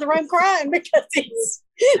in the other room crying because he's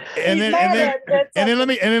mad. And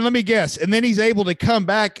then let me guess. And then he's able to come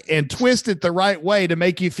back and twist it the right way to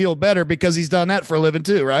make you feel better because he's done that for a living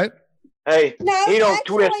too, right? Hey, no, he don't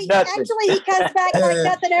twist nothing. Actually, he comes back like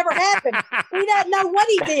nothing ever happened. He doesn't know what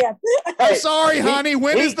he did. I'm sorry, honey.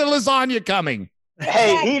 When is the lasagna coming?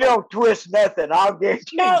 Hey, he don't twist nothing. I'll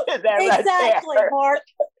guarantee you that exactly, right there. Mark.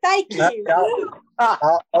 Thank you.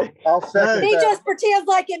 I'll second he that. just pretends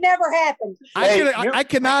like it never happened. I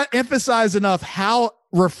cannot emphasize enough how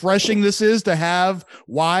refreshing this is to have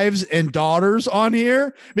wives and daughters on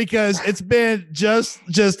here, because it's been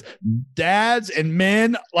just dads and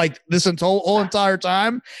men like this whole entire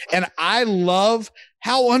time. And I love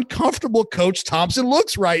how uncomfortable Coach Thompson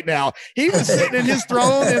looks right now. He was sitting in his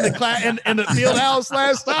throne in the field house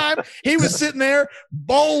last time. He was sitting there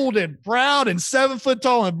bold and proud and 7 foot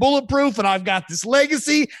tall and bulletproof. And I've got this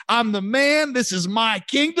legacy. I'm the man. This is my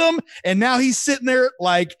kingdom. And now he's sitting there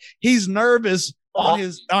like he's nervous on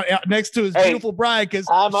his next to his beautiful bride because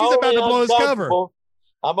she's about to blow his cover.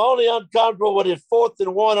 I'm only uncomfortable with his 4th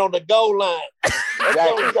and 1 on the goal line. That's the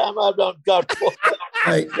only time I'm uncomfortable.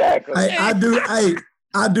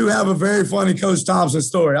 I do have a very funny Coach Thompson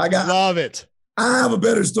story. Love it. I have a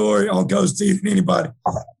better story on Coach T than anybody.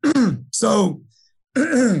 So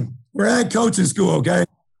we're at coaching school, okay?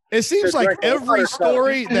 It seems like every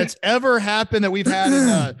story that's ever happened that we've had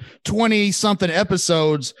in 20-something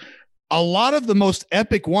episodes, a lot of the most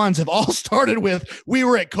epic ones have all started with, we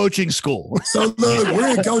were at coaching school. So look,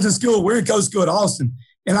 we're in coaching school. We're in coaching school at Austin.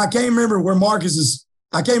 And I can't remember where Marcus is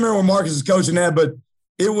coaching at, but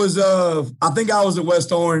it was I think I was at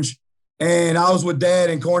West Orange, and I was with Dad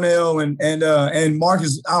and Cornell and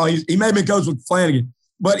Marcus. He may have been coached with Flanagan.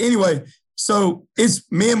 But anyway, so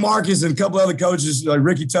it's me and Marcus and a couple other coaches like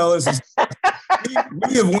Ricky Tullis.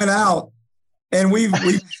 we have went out and we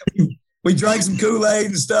drank some Kool-Aid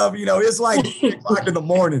and stuff. You know, it's like 3 o'clock in the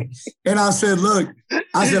morning. And I said, look,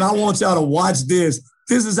 I want y'all to watch this.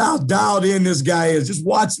 This is how dialed in this guy is. Just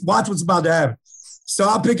watch what's about to happen. So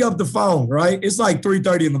I pick up the phone, right? It's like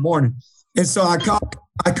 3:30 in the morning. And so I call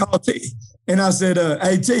T and I said,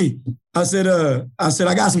 hey T, I said,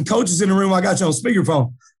 I got some coaches in the room. I got you on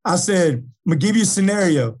speakerphone. I said, I'm gonna give you a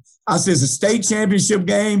scenario. I said, it's a state championship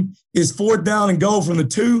game. It's 4th down and goal from the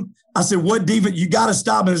 2. I said, what defense? You got to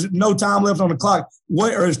stop. There's no time left on the clock. Or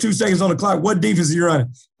there's 2 seconds on the clock. What defense are you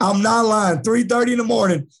running? I'm not lying. 3:30 in the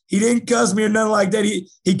morning. He didn't cuss me or nothing like that.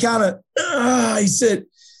 He kind of, he said,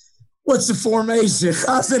 what's the formation?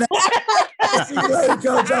 I said, see you later,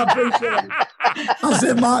 Coach. I appreciate it. I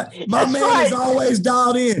said, my man is always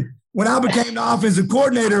dialed in. When I became the offensive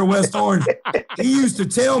coordinator at West Orange, he used to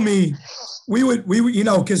tell me we would, you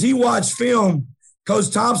know, because he watched film.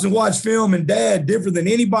 Coach Thompson watched film, and Dad different than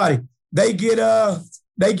anybody. They get a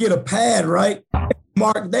pad, right?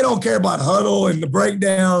 Mark, they don't care about huddle and the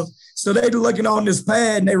breakdown. So they're looking on this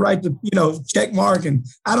pad and they write the, you know, check mark. And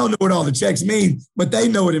I don't know what all the checks mean, but they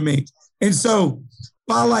know what it means. And so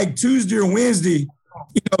by like Tuesday or Wednesday,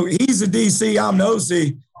 you know, he's the DC, I'm the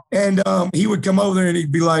OC. And he would come over there and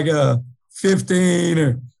he'd be like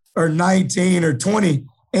 15 or 19 or 20.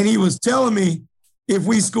 And he was telling me, if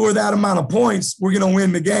we score that amount of points, we're going to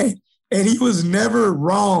win the game. And he was never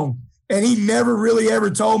wrong. And he never really ever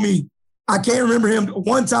told me, I can't remember him.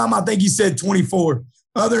 One time, I think he said 24.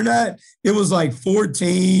 Other than that, it was like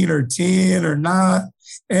 14 or 10 or 9.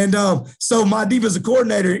 And so my defensive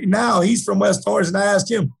coordinator, now he's from West Orange, and I asked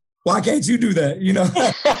him, why can't you do that? You know?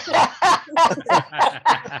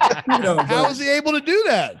 How was he able to do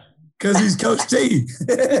that? Because he's Coach T.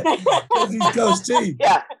 Because he's Coach T.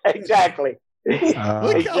 Yeah, exactly. Look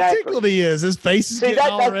how tickled he is. His face is getting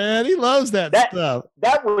all red. He loves that stuff.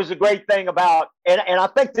 That was the great thing about, and I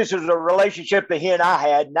think this is a relationship that he and I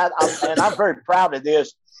had, and I'm very proud of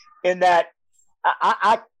this, in that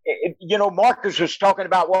I you know, Marcus was talking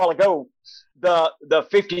about a while ago the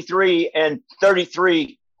 53 and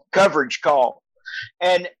 33 coverage call,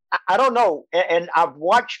 and I don't know, and I've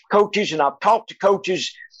watched coaches and I've talked to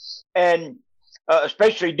coaches, and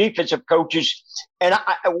especially defensive coaches, and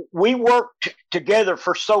we worked together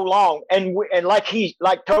for so long, and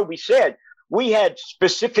like Toby said, we had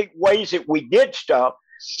specific ways that we did stuff,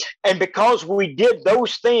 and because we did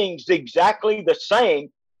those things exactly the same,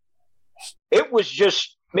 it was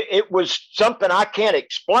something I can't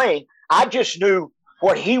explain. I just knew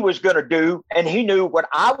what he was going to do, and he knew what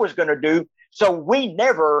I was going to do, so we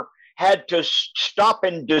never had to stop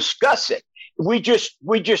and discuss it. We just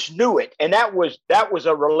knew it, and that was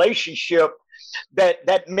a relationship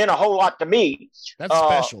that meant a whole lot to me. That's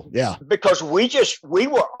special, yeah. Because we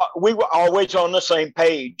were always on the same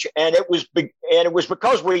page, and it was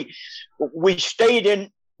because we stayed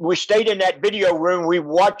in that video room. We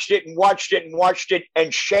watched it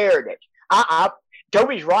and shared it.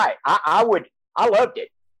 Toby's right. I loved it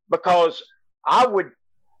because I would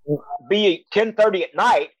be 10:30 at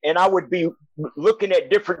night, and I would be looking at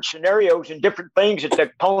different scenarios and different things that the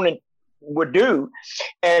opponent would do,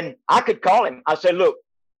 and I could call him. I say, "Look,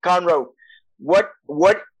 Conroe, what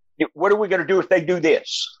are we going to do if they do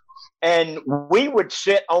this?" And we would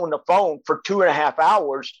sit on the phone for 2.5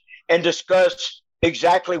 hours and discuss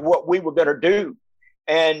exactly what we were going to do.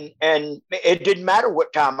 And it didn't matter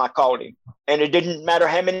what time I called him, and it didn't matter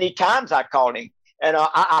how many times I called him. And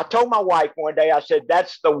I told my wife one day, I said,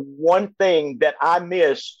 that's the one thing that I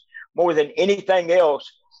miss more than anything else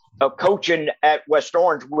of coaching at West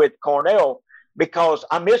Orange with Cornell, because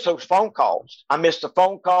I miss those phone calls. I miss the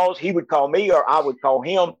phone calls. He would call me or I would call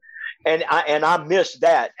him. And I miss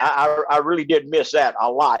that. I really did miss that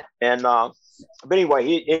a lot. And but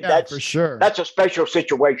anyway, that's for sure. That's a special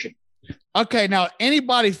situation. Okay, now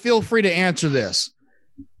anybody feel free to answer this.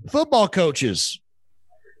 Football coaches,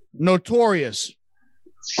 notorious,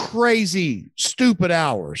 crazy, stupid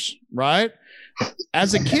hours, right?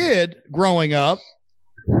 As a kid growing up,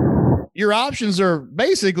 your options are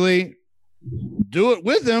basically do it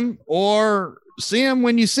with them or see them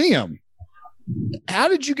when you see them. How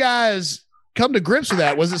did you guys come to grips with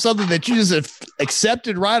that? Was it something that you just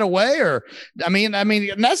accepted right away? Or, I mean,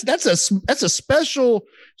 that's a special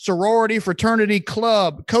sorority, fraternity,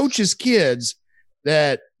 club, coaches, kids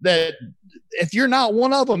that if you're not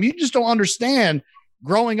one of them, you just don't understand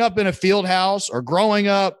growing up in a field house or growing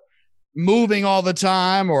up moving all the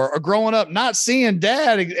time or growing up not seeing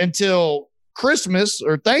dad until Christmas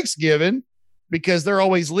or Thanksgiving because they're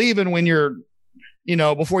always leaving when you're,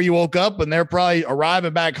 before you woke up, and they're probably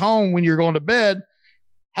arriving back home when you're going to bed.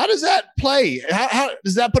 How does that play? How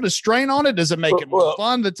does that put a strain on it? Does it make it more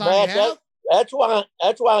fun the time you have? That's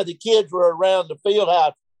why the kids were around the field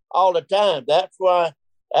house all the time. That's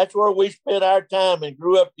where we spent our time and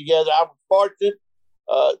grew up together. I was fortunate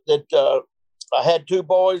that I had 2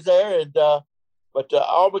 boys there, but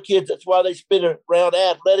all the kids, that's why they spent it around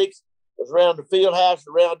athletics, was around the field house,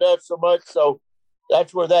 around us so much. So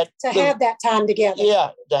that's where to have that time together.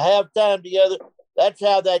 Yeah, to have time together. That's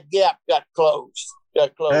how that gap got closed.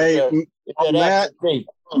 Hey,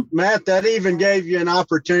 Matt, that even gave you an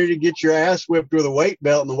opportunity to get your ass whipped with a weight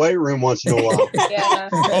belt in the weight room once in a while. Yeah.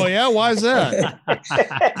 Oh, yeah? Why is that?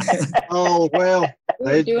 Oh, well,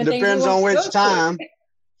 it depends on which time.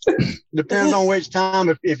 Depends on which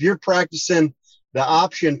time. If you're practicing the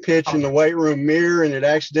option pitch in the weight room mirror and it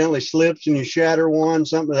accidentally slips and you shatter one,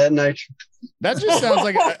 something of that nature. That just sounds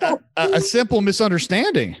like a simple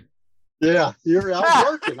misunderstanding. Yeah, I was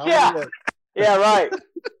working. Yeah, right.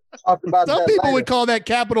 Some people would call that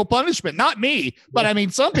capital punishment. Not me, but I mean,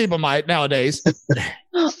 some people might nowadays.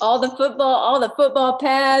 all the football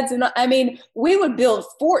pads. And I mean, we would build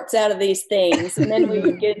forts out of these things and then we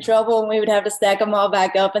would get in trouble and we would have to stack them all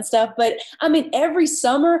back up and stuff. But I mean, every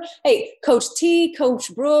summer, hey, Coach T,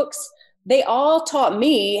 Coach Brooks, they all taught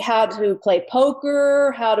me how to play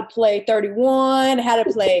poker, how to play 31, how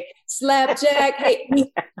to play slapjack. Hey,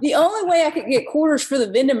 the only way I could get quarters for the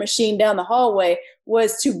vending machine down the hallway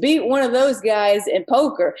was to beat one of those guys in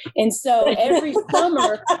poker. And so every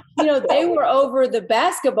summer, they were over the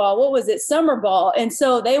basketball. What was it? Summer ball. And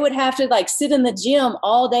so they would have to like sit in the gym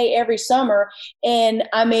all day every summer. And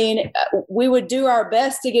I mean, we would do our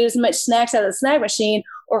best to get as much snacks out of the snack machine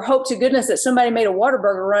or hope to goodness that somebody made a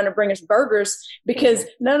Whataburger run and bring us burgers because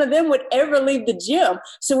none of them would ever leave the gym.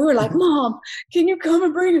 So we were like, Mom, can you come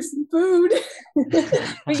and bring us some food?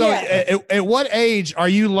 So at what age are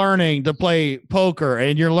you learning to play poker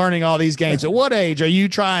and you're learning all these games? At what age are you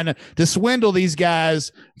trying to swindle these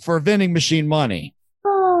guys for vending machine money?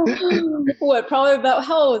 What, probably about,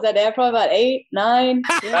 how old was that, Dad? Probably about 8, 9.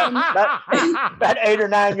 About 8 or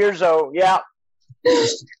 9 years old. Yeah.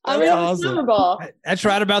 I mean, awesome. Summer ball. That's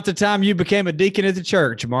right about the time you became a deacon at the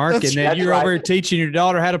church, Mark, and then you're over here teaching your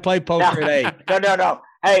daughter how to play poker at 8. No.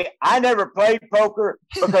 Hey, I never played poker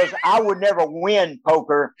because I would never win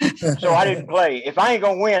poker, so I didn't play. If I ain't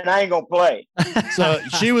gonna win, I ain't gonna play. So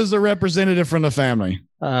she was the representative from the family.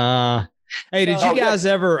 Hey, did you guys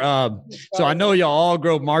ever? So I know y'all all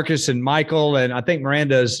grow Marcus and Michael, and I think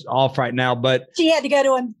Miranda's off right now, but she had to go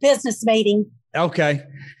to a business meeting. Okay.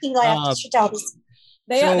 She left. She told us.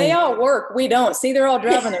 They all work. We don't. See, they're all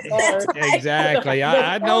driving their cars. Exactly.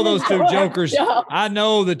 I know those 2 jokers. I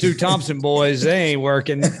know the 2 Thompson boys. They ain't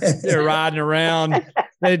working. They're riding around.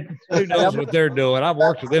 Who knows what they're doing? I've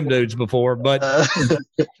worked with them dudes before. But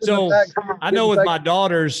so I know with my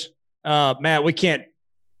daughters, Matt, we can't.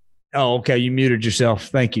 Oh, okay. You muted yourself.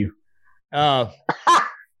 Thank you.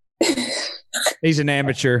 He's an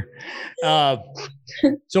amateur.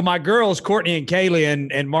 So my girls, Courtney and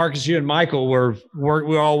Kaylee and Marcus, you and Michael we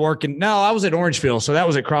were all working. No, I was at Orangeville. So that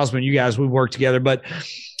was at Crossman. You guys, we worked together. But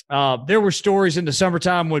there were stories in the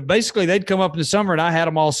summertime when basically they'd come up in the summer and I had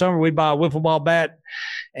them all summer. We'd buy a wiffle ball bat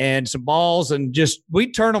and some balls and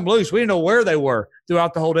we'd turn them loose. We didn't know where they were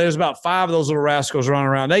throughout the whole day. There was about 5 of those little rascals running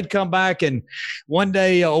around. They'd come back and one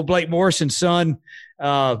day old Blake Morrison's son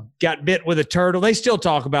got bit with a turtle. They still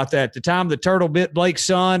talk about that. The time the turtle bit Blake's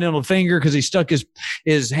son on the finger because he stuck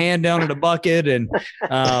his hand down in a bucket. And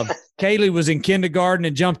Kaylee was in kindergarten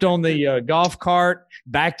and jumped on the golf cart,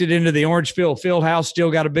 backed it into the Orangeville field house, still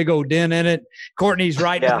got a big old dent in it. Courtney's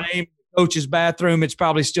writing her name in the coach's bathroom. It's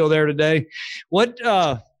probably still there today. What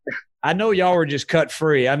I know y'all were just cut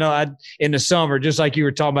free. I know in the summer, just like you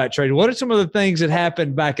were talking about, Tracy. What are some of the things that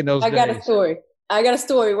happened back in those days? I got a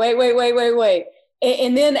story. Wait.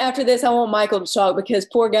 And then after this, I want Michael to talk because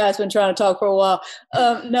poor guy's been trying to talk for a while.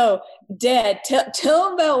 No, Dad, tell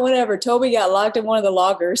him about whenever Toby got locked in one of the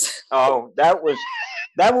lockers. Oh, that was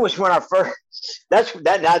when I first.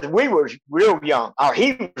 Now we were real young. Oh,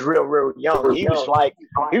 he was real young. He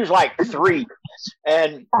was like 3,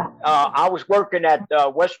 and I was working at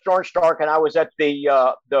West Orange Stark, and I was at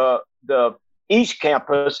the East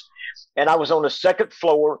Campus, and I was on the 2nd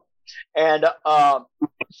floor. And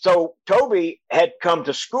so Toby had come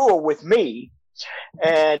to school with me,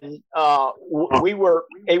 and we were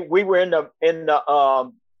in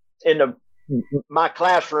my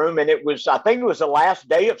classroom, and I think it was the last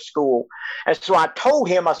day of school. And so I told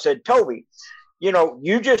him, I said, Toby,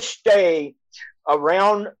 you just stay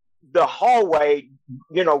around the hallway,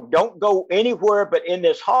 don't go anywhere but in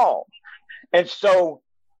this hall. And so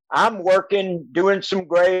I'm working, doing some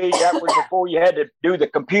grades. That was before you had to do the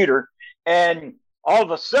computer. And all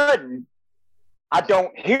of a sudden, I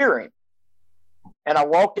don't hear him. And I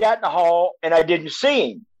walked out in the hall and I didn't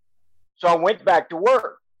see him. So I went back to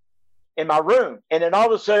work in my room. And then all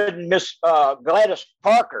of a sudden, Miss Gladys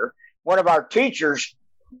Parker, one of our teachers,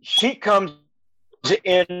 she comes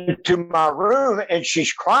into my room and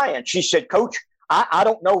she's crying. She said, Coach, I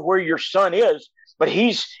don't know where your son is, but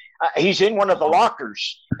he's in one of the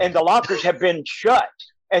lockers, and the lockers have been shut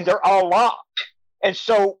and they're all locked. And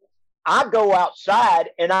so I go outside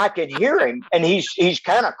and I can hear him, and he's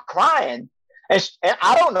kind of crying. And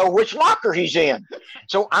I don't know which locker he's in.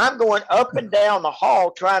 So I'm going up and down the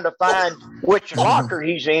hall trying to find which locker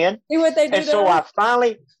he's in. See what they do. And so I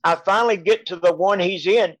finally get to the one he's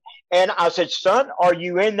in. And I said, son, are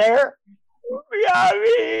you in there? Yeah, I'm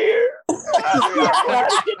here. I'm trying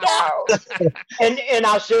to get down. And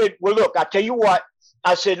I said, well, look, I tell you what.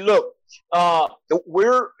 I said, look,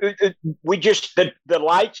 we just, the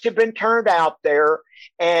lights have been turned out there,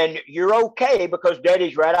 and you're okay because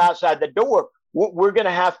Daddy's right outside the door. We're going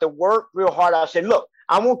to have to work real hard. I said, look,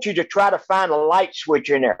 I want you to try to find a light switch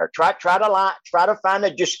in there. Try to find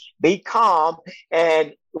it. Just be calm.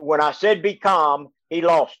 And when I said be calm, he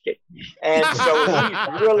lost it. And so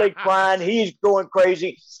he's really crying. He's going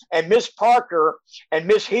crazy. And Miss Parker and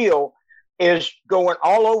Miss Hill is going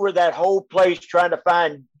all over that whole place trying to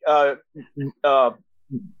find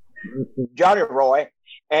Johnny Roy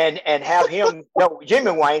and have him,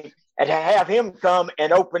 Jimmy Wayne, and have him come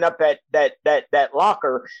and open up that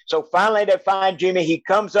locker. So finally they find Jimmy. He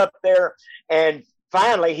comes up there, and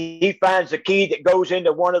finally he finds the key that goes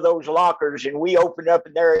into one of those lockers, and we open up,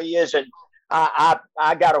 and there he is. And I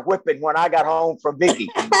got a whipping when I got home from Vicky.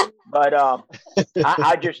 But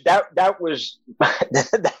I just that was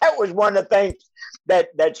that was one of the things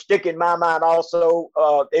that stick in my mind. Also,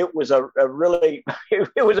 it was a really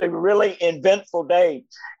eventful day,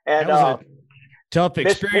 and tough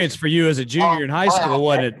experience for you as a junior in high school,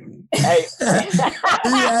 wasn't it? Hey,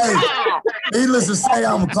 needless to say,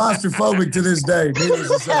 I'm claustrophobic to this day. Needless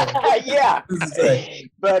to say. Yeah.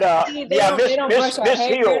 But they don't brush our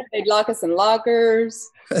hair. They lock us in lockers.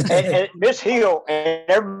 And Miss Hill, and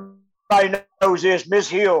everybody knows this, Miss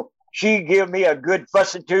Hill, she gave me a good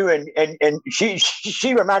fussing too, and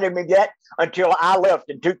she reminded me of that until I left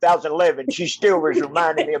in 2011. She still was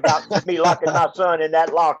reminding me about me locking my son in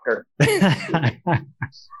that locker.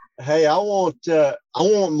 Hey, I want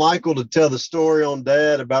Michael to tell the story on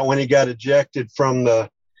Dad about when he got ejected from the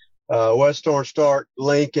West Orange Stark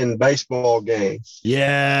Lincoln baseball game.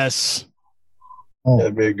 Yes.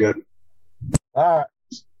 That'd be good. All right.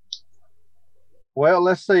 Well,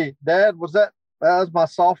 let's see. Dad, that was my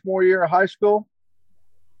sophomore year of high school?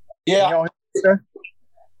 Yeah.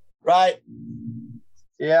 Right.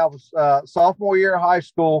 Yeah, I was sophomore year of high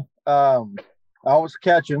school. I was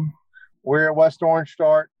catching. We're at West Orange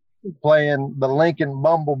Stark playing the Lincoln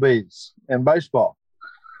Bumblebees in baseball.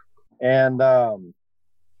 And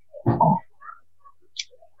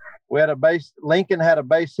Lincoln had a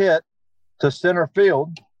base hit to center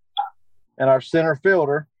field, and our center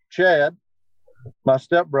fielder, Chad, my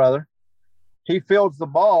stepbrother, he fields the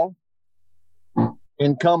ball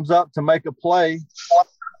and comes up to make a play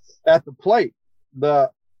at the plate.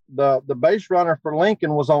 The base runner for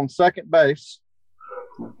Lincoln was on second base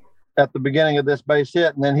at the beginning of this base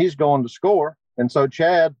hit, and then he's going to score. And so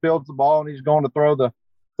Chad fields the ball, and he's going to throw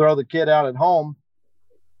the kid out at home.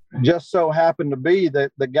 Just so happened to be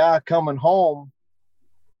that the guy coming home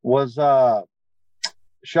was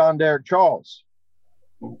Sean Derrick Charles,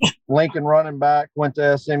 Lincoln running back, went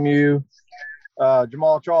to SMU.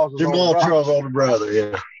 Jamal Charles' older brother,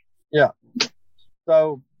 yeah. Yeah.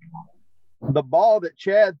 So the ball that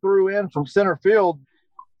Chad threw in from center field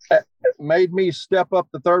made me step up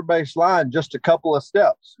the third base line just a couple of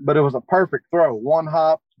steps, but it was a perfect throw. One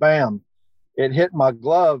hop, bam. It hit my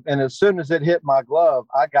glove, and as soon as it hit my glove,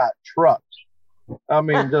 I got trucked. I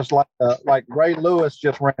mean, just like Ray Lewis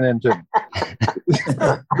just ran into me.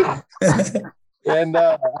 And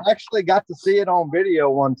I actually got to see it on video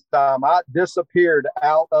one time. I disappeared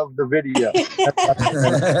out of the video.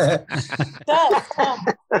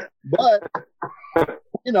 But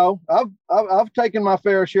you know, I've taken my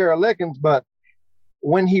fair share of lickings. But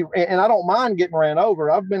when and I don't mind getting ran over.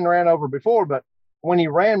 I've been ran over before, but when he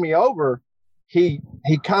ran me over, he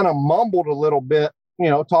kind of mumbled a little bit, you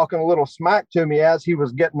know, talking a little smack to me as he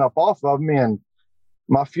was getting up off of me, and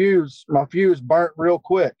my fuse burnt real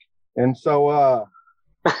quick. And so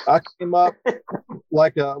I came up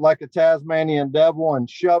like a Tasmanian devil and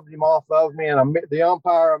shoved him off of me. And the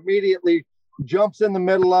umpire immediately jumps in the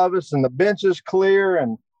middle of us, and the bench is clear.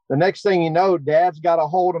 And the next thing you know, Dad's got a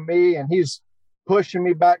hold of me and he's pushing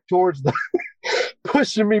me back towards the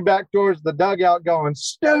dugout going,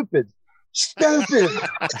 stupid.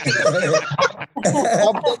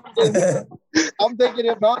 I'm thinking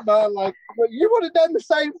in my mind, like, well, you would have done the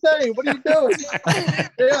same thing. What are you doing?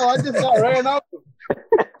 I just got ran over.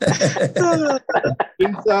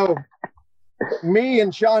 And so me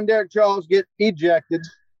and Sean Derrick Charles get ejected.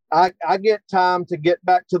 I get time to get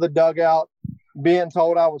back to the dugout, being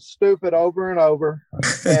told I was stupid over and over.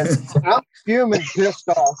 And I'm fuming, pissed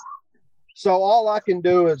off. So all I can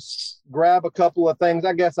do is grab a couple of things.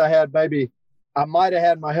 I guess I might have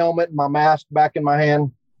had my helmet and my mask back in my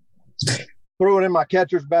hand, threw it in my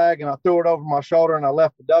catcher's bag, and I threw it over my shoulder, and I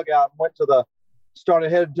left the dugout and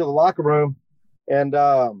started heading to the locker room. And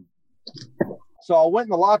so I went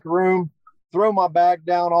in the locker room, threw my bag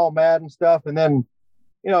down all mad and stuff. And then,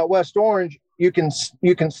 at West Orange, you can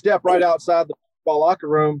step right outside the baseball locker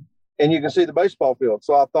room and you can see the baseball field.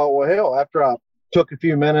 So I thought, well, hell, after I took a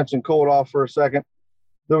few minutes and cooled off for a second,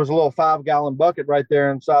 there was a little 5-gallon bucket right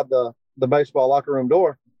there inside the baseball locker room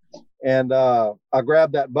door. And I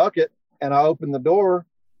grabbed that bucket and I opened the door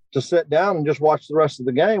to sit down and just watch the rest of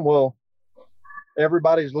the game. Well,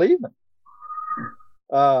 everybody's leaving.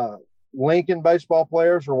 Lincoln baseball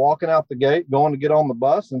players are walking out the gate, going to get on the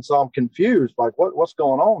bus. And so I'm confused, like, what's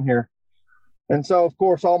going on here? And so, of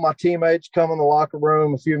course, all my teammates come in the locker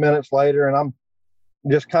room a few minutes later, and I'm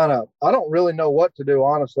just I don't really know what to do,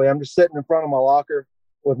 honestly. I'm just sitting in front of my locker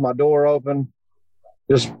with my door open,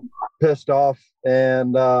 just pissed off.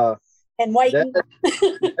 And waiting.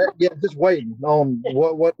 Just waiting on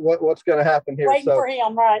what's going to happen here. Waiting for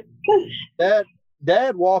him, right?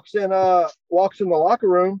 Dad walks in the locker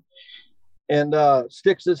room and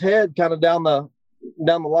sticks his head kind of down the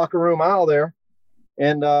locker room aisle there,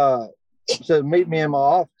 and says, "Meet me in my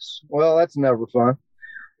office." Well, that's never fun.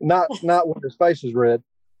 Not when his face is red.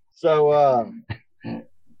 So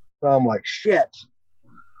I'm like, shit.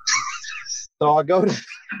 So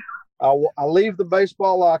I leave the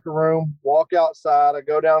baseball locker room, walk outside. I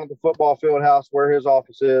go down to the football field house where his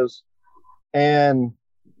office is, and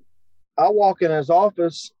I walk in his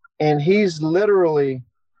office, and he's literally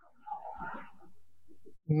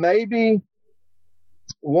maybe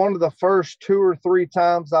one of the first 2 or 3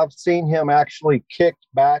 times I've seen him actually kicked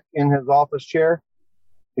back in his office chair.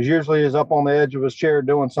 He usually is up on the edge of his chair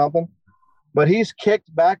doing something, but he's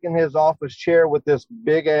kicked back in his office chair with this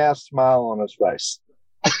big ass smile on his face.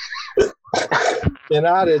 And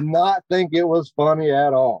I did not think it was funny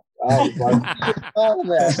at all. I was like, oh,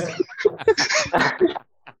 that.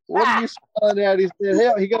 What are you smiling at? He said,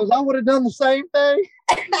 hell, he goes, I would have done the same thing.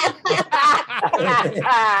 I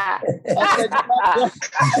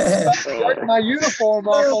said, my uniform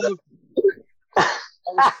off on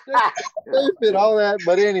the stupid, all that.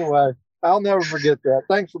 But anyway, I'll never forget that.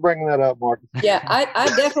 Thanks for bringing that up, Marcus. Yeah, I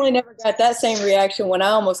definitely never got that same reaction when I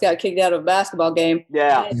almost got kicked out of a basketball game.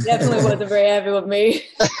 Yeah, it definitely wasn't very happy with me.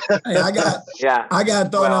 Hey, I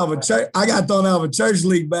got thrown out of a church. I got thrown out of a church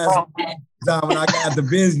league basketball time, and I got the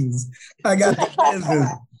business.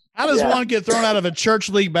 How does one get thrown out of a church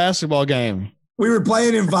league basketball game? We were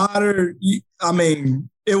playing in Vidor. I mean,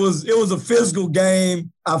 it was a physical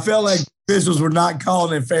game. I felt like officials were not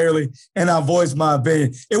calling it fairly, and I voiced my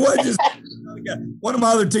opinion. It wasn't just one of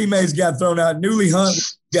my other teammates got thrown out. Newly Hunt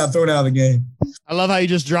got thrown out of the game. I love how you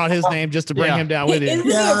just draw his name just to bring him down with you.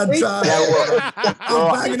 Yeah, I'm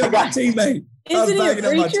backing up my teammate.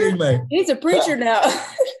 He's a preacher now.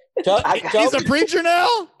 He's a preacher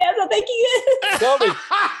now? Yes, I think he is. Tell me,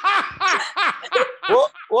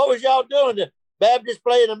 what was y'all doing? The Baptist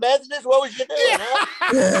playing the Methodist? What was you doing?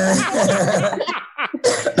 Huh?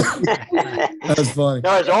 That's funny.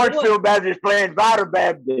 No, it's Orangefield Baptist playing Vidor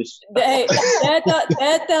Baptist. Hey, Dad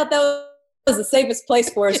thought that was the safest place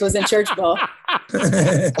for us was in church ball.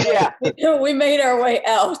 Yeah. We made our way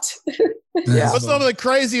out. Yeah. What's some of the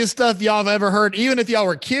craziest stuff y'all have ever heard, even if y'all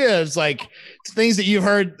were kids, like things that you've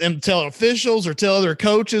heard them tell officials or tell other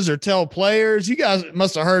coaches or tell players? You guys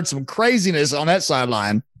must have heard some craziness on that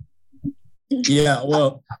sideline. Yeah,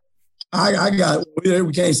 well,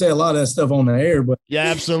 we can't say a lot of that stuff on the air, but yeah,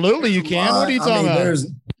 absolutely you can. What are you talking about?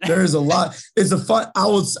 There's a lot. It's a fun.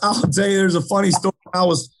 I'll tell you, there's a funny story.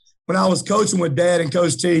 When I was coaching with Dad and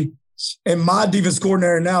Coach T, and my defense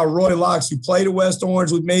coordinator now, Roy Locks, who played at West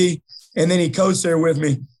Orange with me, and then he coached there with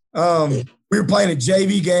me. We were playing a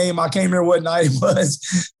JV game. I can't remember what night it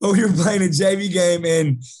was, but we were playing a JV game,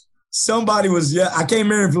 and somebody was, I can't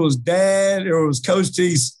remember if it was Dad or it was Coach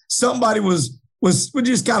T. Somebody was was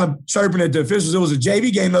just kind of chirping at the officials. It was a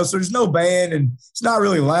JV game, though, so there's no band, and it's not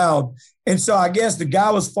really loud. And so I guess the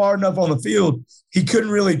guy was far enough on the field, he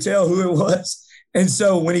couldn't really tell who it was. And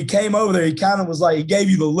so when he came over there, he kind of was like, he gave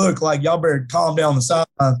you the look like, y'all better calm down the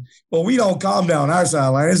sideline. Well, we don't calm down our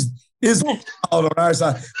sideline. It's on our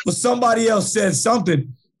side. Well, somebody else said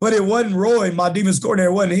something, but it wasn't Roy, my defense coordinator.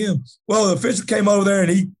 It wasn't him. Well, the official came over there,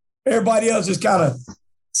 and everybody else just kind of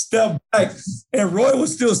stepped back. And Roy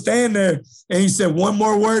was still standing there, and he said, one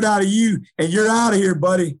more word out of you, and you're out of here,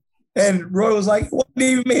 buddy. And Roy was like, what do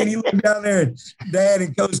you mean? He looked down there, and Dad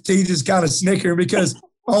and Coach T just kind of snickered because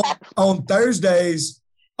on Thursday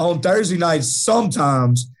nights,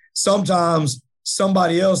 sometimes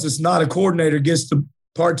somebody else that's not a coordinator gets to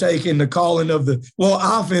partake in the calling of the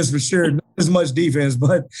offense for sure, not as much defense,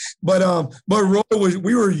 but Roy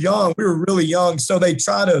we were young, we were really young, so they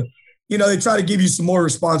try to give you some more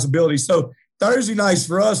responsibility. So Thursday nights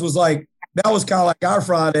for us was like that was kind of like our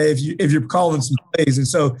Friday if you're calling some plays, and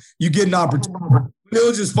so you get an opportunity. It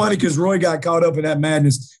was just funny because Roy got caught up in that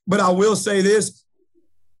madness. But I will say this.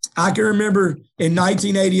 I can remember in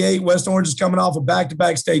 1988, West Orange is coming off a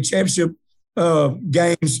back-to-back state championship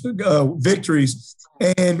games, victories.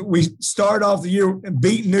 And we started off the year and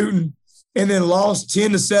beat Newton and then lost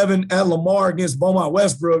 10-7 at Lamar against Beaumont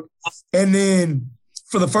Westbrook. And then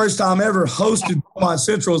for the first time ever hosted Beaumont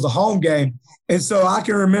Central as the home game. And so I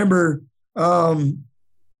can remember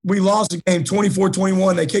we lost the game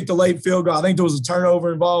 24-21. They kicked a late field goal. I think there was a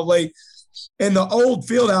turnover involved late. And the old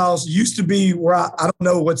field house used to be where I don't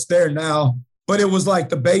know what's there now, but it was like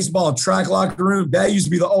the baseball track locker room. That used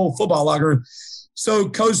to be the old football locker room. So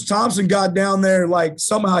Coach Thompson got down there, like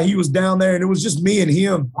somehow he was down there, and it was just me and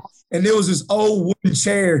him. And there was this old wooden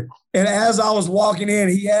chair. And as I was walking in,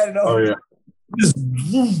 he had it over. Just,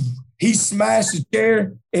 he smashed the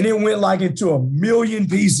chair, and it went like into a million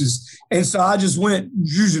pieces. And so I just went,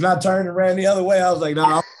 and I turned and ran the other way. I was like,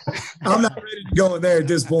 no, I'm not ready to go in there at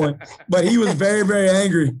this point. But he was very, very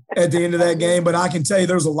angry at the end of that game. But I can tell you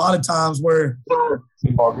there's a lot of times where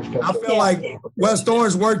I feel like West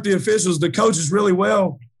Orange worked the officials, the coaches really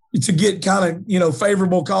well to get kind of,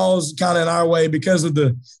 favorable calls kind of in our way because of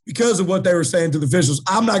what they were saying to the officials.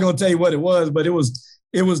 I'm not going to tell you what it was, but it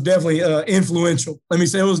was definitely influential. Let me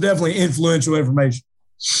say it was definitely influential information.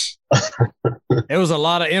 There was a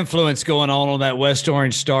lot of influence going on that West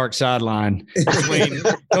Orange Stark sideline between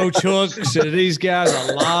Coach Hooks and these guys.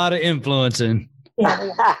 A lot of influencing.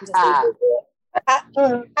 I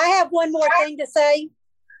have one more thing to say,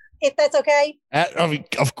 if that's okay.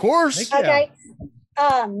 Of course. Okay.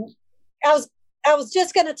 I was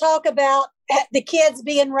just going to talk about the kids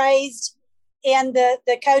being raised in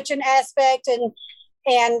the coaching aspect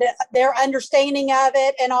and their understanding of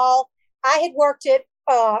it and all. I had worked at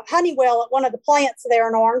Honeywell at one of the plants there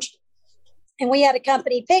in Orange, and we had a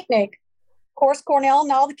company picnic. Of course, Cornell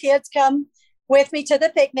and all the kids come with me to the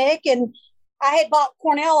picnic, and I had bought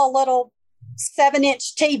Cornell a little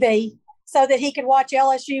 7-inch TV so that he could watch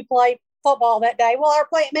LSU play football that day. Well, our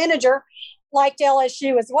plant manager liked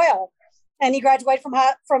LSU as well, and he graduated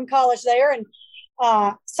from college there, and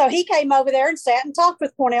so he came over there and sat and talked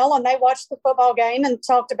with Cornell, and they watched the football game and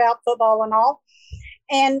talked about football and all.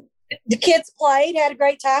 And the kids played, had a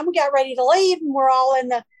great time. We got ready to leave, and we're all in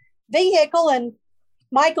the vehicle, and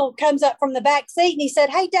Michael comes up from the back seat, and he said,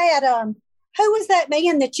 "Hey, Dad, who was that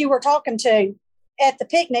man that you were talking to at the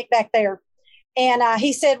picnic back there?" And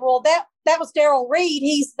he said, "Well, that was Daryl Reed.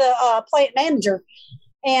 He's the plant manager."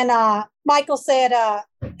 And Michael said,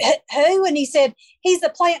 "Who?" And he said, "He's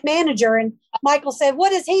the plant manager." And Michael said,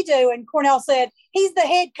 "What does he do?" And Cornell said, "He's the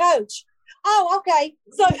head coach." Oh, okay.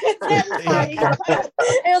 So it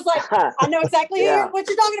was like, I know exactly what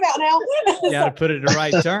you're talking about now. You got to put it in the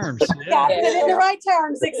right terms. Got to put it in the right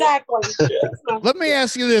terms, exactly. Let me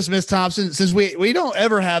ask you this, Ms. Thompson, since we don't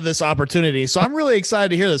ever have this opportunity, so I'm really excited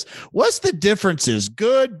to hear this. What's the differences,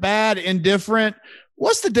 good, bad, indifferent?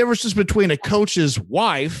 What's the differences between a coach's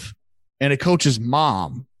wife and a coach's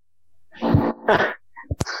mom?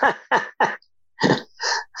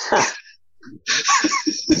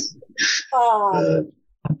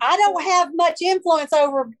 I don't have much influence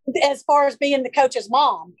over as far as being the coach's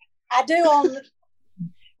mom. I do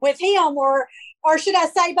with him, or should I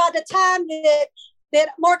say, by the time that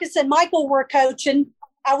Marcus and Michael were coaching,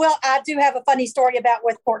 I do have a funny story about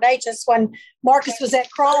with Port Neches when Marcus was at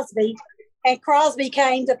Crosby, and Crosby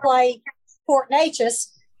came to play Port Neches,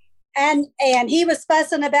 and he was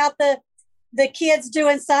fussing about the kids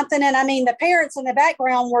doing something, and I mean the parents in the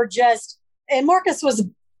background were just, and Marcus was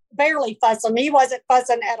barely fussing. He wasn't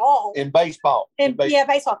fussing at all. In baseball. Yeah,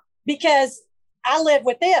 baseball. Because I live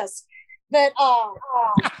with this. that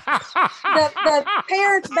the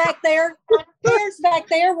parents back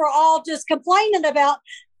there were all just complaining about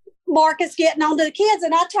Marcus getting onto the kids.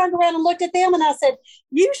 And I turned around and looked at them and I said,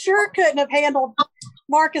 you sure couldn't have handled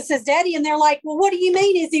Marcus's daddy. And they're like, well, what do you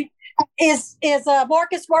mean? Is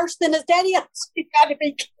Marcus worse than his daddy? You gotta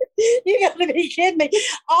be kidding me.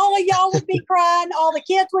 All of y'all would be crying. All the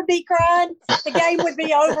kids would be crying. The game would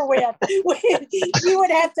be over with. You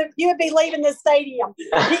would be leaving the stadium.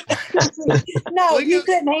 No, you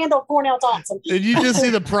couldn't handle Cornell Thompson. Did you just see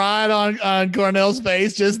the pride on Cornell's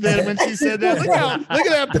face just then when she said that? Look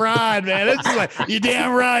at that pride, man. It's just like, you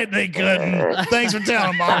damn right they couldn't. Thanks for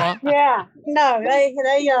telling, Mama. Yeah. No, they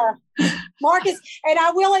Marcus, and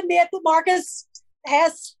I will admit that Marcus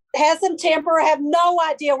has some temper. I have no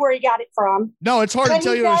idea where he got it from. No, it's hard to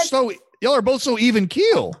tell you. Y'all are both so even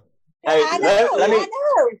keel. Hey, I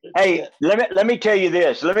know. Hey, let me tell you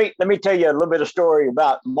this. Let me tell you a little bit of story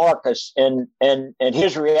about Marcus and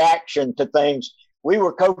his reaction to things. We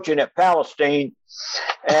were coaching at Palestine,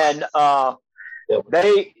 and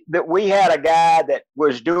we had a guy that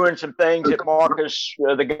was doing some things at Marcus,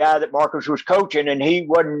 the guy that Marcus was coaching, and he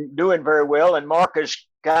wasn't doing very well. And Marcus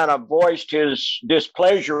kind of voiced his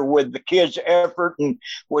displeasure with the kid's effort and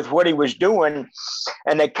with what he was doing.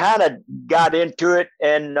 And they kind of got into it.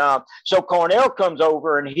 And so Cornell comes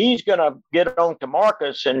over and he's going to get on to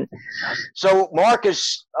Marcus. And so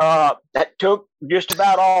Marcus took just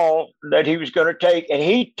about all that he was going to take. And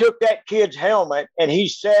he took that kid's helmet and he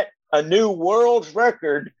set a new world's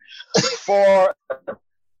record for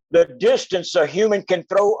the distance a human can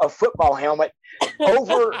throw a football helmet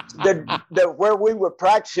over the where we were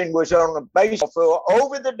practicing was on a baseball field,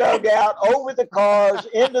 over the dugout, over the cars,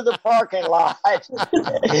 into the parking lot.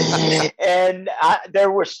 And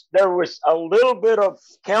there was a little bit of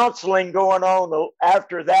counseling going on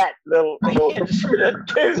after that little incident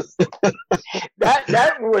too.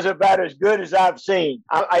 That was about as good as I've seen.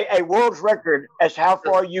 A world's record as how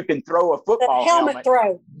far you can throw a football helmet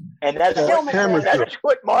throw. And that's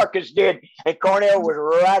what Marcus did, and Cornell was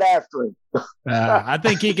right after him. I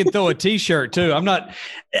think he can throw a T-shirt too. I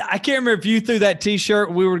can't remember if you threw that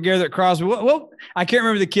T-shirt. We were together at Crosby. Well, I can't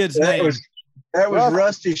remember the kid's name. That was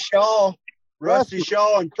Rusty Shaw. Rusty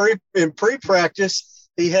Shaw in pre-practice,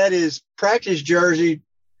 he had his practice jersey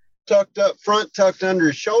tucked under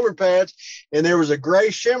his shoulder pads, and there was a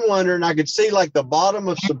gray shimmer under, and I could see like the bottom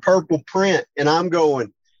of some purple print. And I'm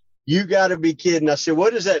going, you got to be kidding. I said,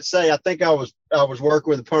 what does that say? I think I was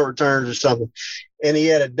working with the punt returns or something. And he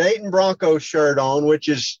had a Dayton Broncos shirt on, which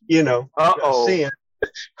is, sin.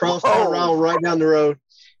 Cross that aisle right down the road.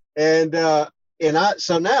 And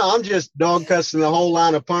so now I'm just dog cussing the whole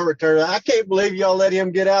line of punt returners. I can't believe y'all let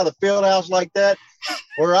him get out of the field house like that.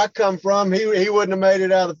 Where I come from, he wouldn't have made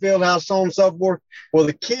it out of the field house, so on and so forth. Well,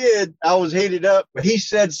 the kid, I was heated up, but he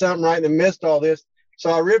said something right in the midst of all this. So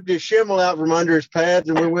I ripped his shimmel out from under his pads,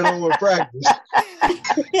 and we went on with practice.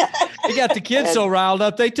 He got the kids so riled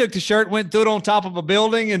up, they took the shirt, went threw it on top of a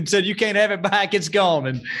building, and said, "You can't have it back; it's gone."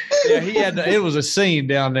 And yeah, it was a scene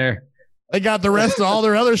down there. They got the rest of all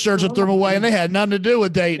their other shirts and threw them away, and they had nothing to do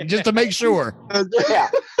with Dayton, just to make sure.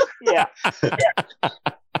 Yeah.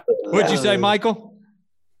 What'd you say, Michael?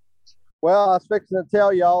 Well, I was fixing to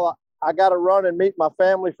tell y'all I got to run and meet my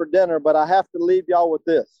family for dinner, but I have to leave y'all with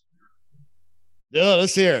this. Yeah,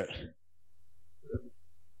 let's hear it.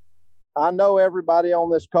 I know everybody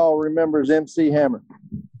on this call remembers MC Hammer.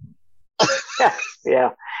 Yeah.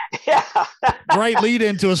 Great lead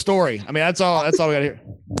into a story. I mean, that's all we got to hear.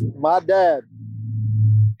 My dad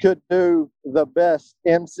could do the best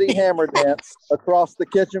MC Hammer dance across the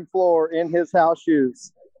kitchen floor in his house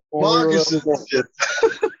shoes.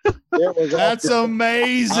 That's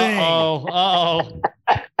amazing. Uh-oh.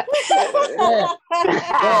 Dad,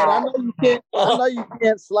 I know you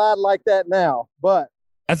can't slide like that now, but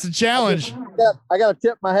that's a challenge. I got to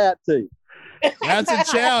tip my hat to you. That's a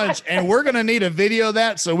challenge, and we're gonna need a video of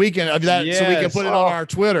that so we can put it on our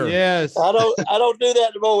Twitter. Yes, I don't do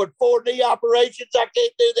that anymore with 4D operations. I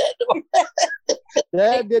can't do that anymore.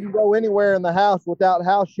 Dad didn't go anywhere in the house without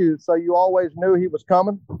house shoes, so you always knew he was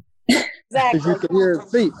coming. Exactly. Because you could hear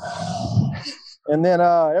his feet. And then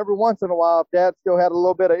every once in a while, if Dad still had a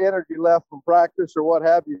little bit of energy left from practice or what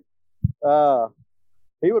have you,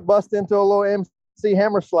 he would bust into a little MC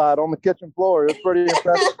Hammer slide on the kitchen floor. It was pretty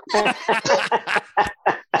impressive.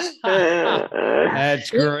 That's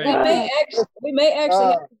great. We may actually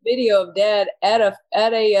have a video of Dad at a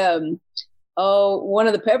one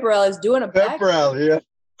of the pep rallies doing a pep rally. Yeah.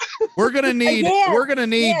 We're gonna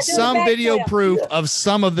need some video proof of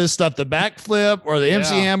some of this stuff, the backflip or the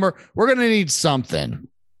MC Hammer. We're gonna need something.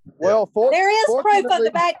 Well, there is proof of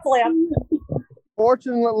the backflip.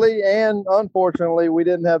 Fortunately and unfortunately, we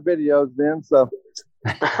didn't have videos then, so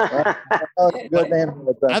good name.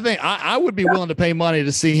 I think I would be willing to pay money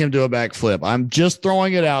to see him do a backflip. I'm just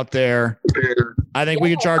throwing it out there. I think we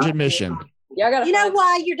can charge admission. You know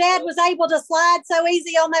why your dad was able to slide so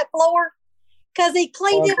easy on that floor? Because he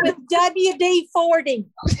cleaned it with WD-40.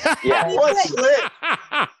 Yeah,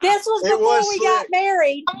 This was before we got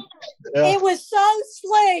married. Yeah. It was so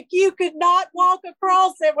slick, you could not walk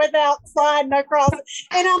across it without sliding across it.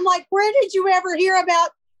 And I'm like, where did you ever hear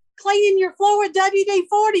about cleaning your floor with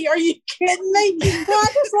WD-40? Are you kidding me? Well, I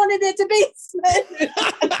just wanted it to be smooth.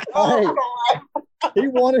 Oh,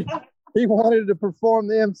 God. He wanted to perform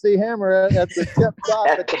the MC Hammer at the tip top.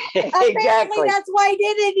 Apparently, that's why he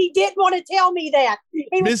did it. He didn't want to tell me that.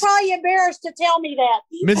 He was probably embarrassed to tell me that.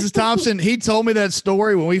 Mrs. Thompson, he told me that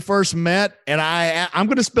story when we first met, and I'm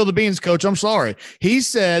going to spill the beans, Coach. I'm sorry. He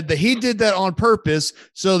said that he did that on purpose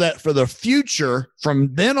so that for the future,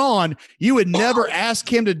 from then on, you would never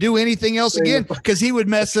ask him to do anything else again because he would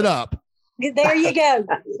mess it up. There you go.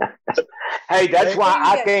 Hey, that's why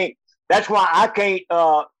I can't. That's why I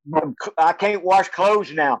can't wash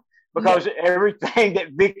clothes now, because everything that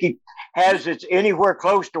Vicky has that's anywhere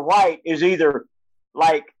close to white is either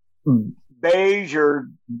like beige or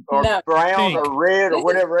brown or red or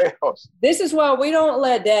whatever else. This is why we don't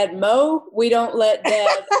let Dad mow. We don't let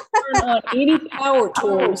Dad turn on any power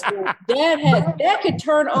tools. Dad could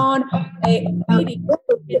turn on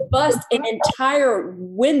bust an entire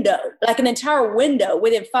window, like an entire window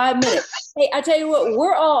within 5 minutes. Hey, I tell you what,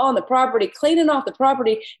 we're all on the property, cleaning off the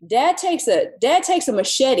property. Dad takes a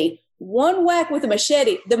machete, one whack with a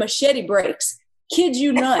machete, the machete breaks. Kid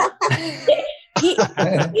you not. He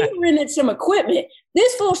rented some equipment.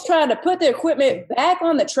 This fool's trying to put the equipment back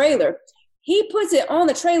on the trailer. He puts it on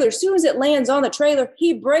the trailer. As soon as it lands on the trailer,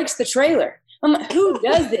 he breaks the trailer. I'm like, who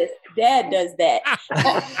does this? Dad does that.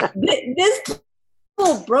 This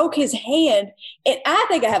fool broke his hand, and I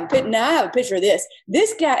think I have a picture. Now I have a picture of this.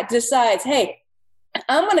 This guy decides, hey,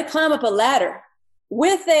 I'm going to climb up a ladder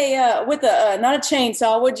with a not a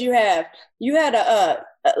chainsaw. What'd you have? You had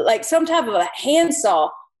like some type of a handsaw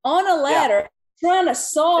on a ladder. Trying to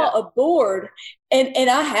saw a board, and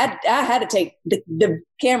I had to take the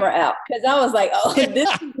camera out because I was like, oh, this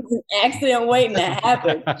is an accident waiting to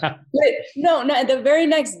happen. But no, the very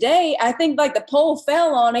next day, I think like the pole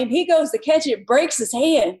fell on him. He goes to catch it, breaks his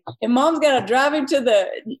hand, and Mom's got to drive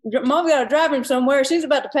him somewhere. She's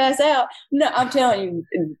about to pass out. No, I'm telling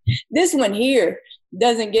you, this one here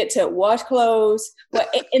doesn't get to wash clothes. But,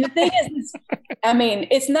 and the thing is, I mean,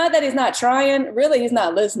 it's not that he's not trying. Really, he's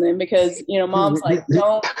not listening because, Mom's like,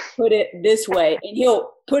 don't put it this way. And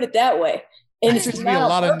he'll put it that way. And it's just be a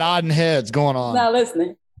lot of nodding heads going on. Not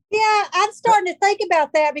listening. Yeah, I'm starting to think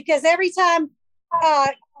about that because every time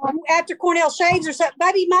after Cornell shaves or something,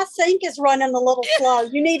 baby, my sink is running a little slow.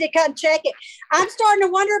 You need to come check it. I'm starting to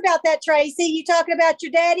wonder about that, Tracy. You talking about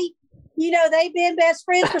your daddy? They've been best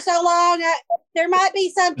friends for so long. There might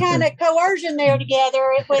be some kind of coercion there together.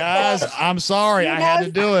 Guys, I'm sorry. I had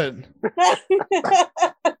to do it.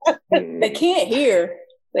 They can't hear.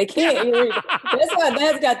 That's why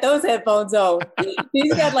Dad's got those headphones on.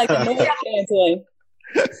 He's got like the noise canceling.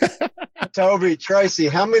 Toby, Tracy,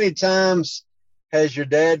 how many times has your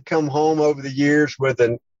dad come home over the years with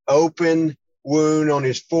an open wound on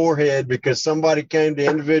his forehead because somebody came to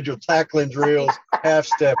individual tackling drills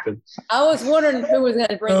half-stepping? I was wondering who was going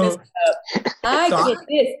to bring this up. I get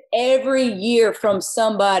this every year from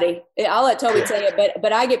somebody. I'll let Toby tell you,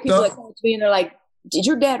 but I get people that come to me and they're like, did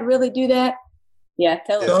your dad really do that? Yeah,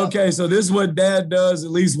 tell us. Okay, so this is what Dad does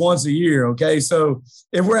at least once a year, okay? So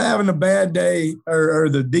if we're having a bad day or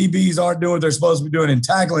the DBs aren't doing what they're supposed to be doing in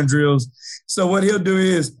tackling drills, so what he'll do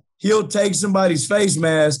is he'll take somebody's face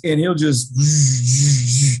mask and he'll just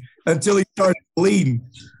until he starts bleeding.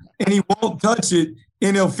 And he won't touch it,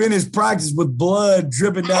 and he'll finish practice with blood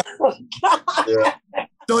dripping down. Yeah.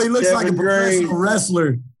 So he looks like a professional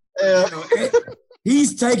wrestler. Yeah.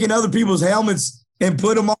 He's taken other people's helmets and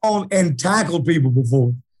put them on and tackled people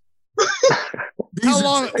before. How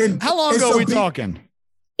long ago are we talking?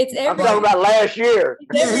 I'm talking about last year.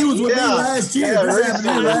 Yeah, he was with me last year. This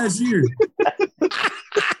happened last year.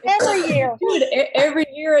 Every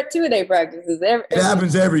year at two-a-day practices. It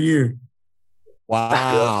happens every year.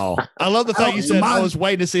 Wow. I love the fact you said I was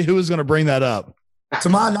waiting to see who was going to bring that up. To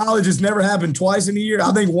my knowledge, it's never happened twice in a year.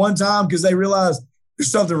 I think one time because they realized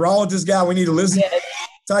there's something wrong with this guy. We need to listen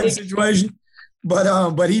type of situation.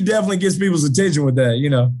 But he definitely gets people's attention with that,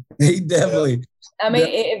 He definitely. I mean,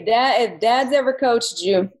 if Dad's ever coached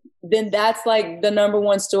you, then that's like the number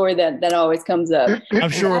one story that always comes up. I'm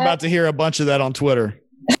sure we're about to hear a bunch of that on Twitter.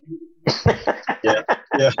 Yeah.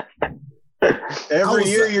 Every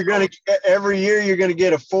year you're gonna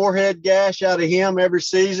get a forehead gash out of him every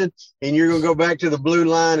season, and you're gonna go back to the blue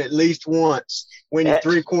line at least once when you're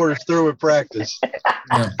 3/4 through with practice.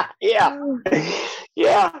 Yeah.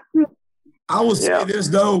 I will say this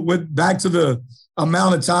though, with back to the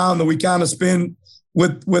amount of time that we kind of spend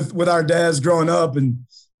with our dads growing up, and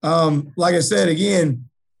like I said again,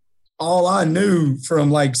 all I knew from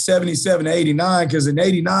like 77 to 89, because in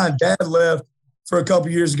 89 Dad left for a couple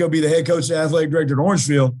of years to go be the head coach and athletic director at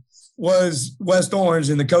Orangeville, was West Orange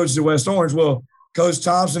and the coaches at West Orange. Well, Coach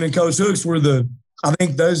Thompson and Coach Hooks were I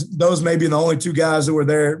think those may be the only two guys that were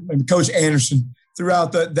there, and Coach Anderson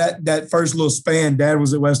throughout that first little span. Dad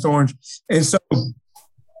was at West Orange. And so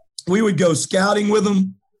we would go scouting with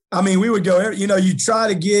them. I mean, we would go, you try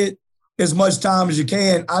to get as much time as you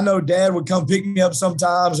can. I know Dad would come pick me up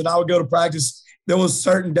sometimes and I would go to practice. There was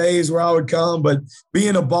certain days where I would come, but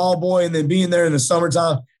being a ball boy and then being there in the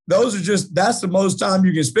summertime, that's the most time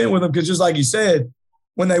you can spend with them. Because just like you said,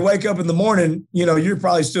 when they wake up in the morning, you're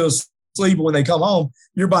probably still asleep. When they come home,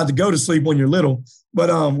 you're about to go to sleep when you're little.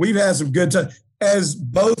 But we've had some good time. As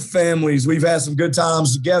both families, we've had some good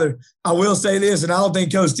times together. I will say this, and I don't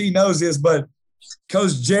think Coach T knows this, but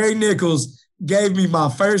Coach Jerry Nichols gave me my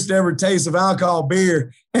first ever taste of alcohol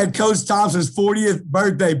beer at Coach Thompson's 40th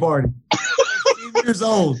birthday party.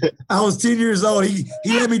 I was 10 years old. He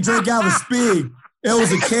let me drink out of a spig. It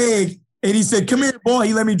was a keg. And he said, "Come here, boy."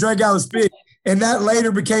 He let me drink out of a spig. And that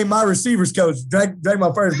later became my receivers coach. Drank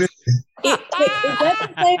my first beer. Is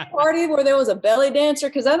that the same party where there was a belly dancer?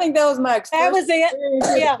 Because I think that was my That was it.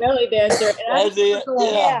 Yeah. Belly dancer. That's it.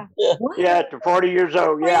 Yeah, after 40 years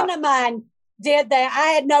old. A friend of mine did that.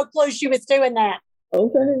 I had no clue she was doing that.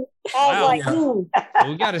 Okay. I was like,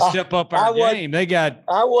 we got to step up our game.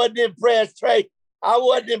 I wasn't impressed, Trey. I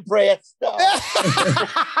wasn't impressed. No.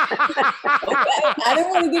 I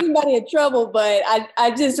didn't want to get anybody in trouble, but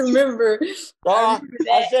I just remember. I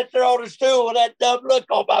sat there on the stool with that dumb look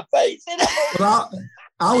on my face. Well,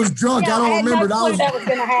 I was drunk. I don't remember. No clue that was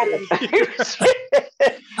going to happen.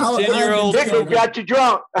 10-year-old Nichols got you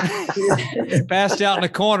drunk. passed out in a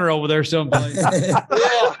corner over there someplace.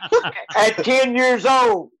 At 10 years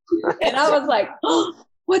old. And I was like, oh,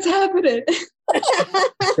 what's happening?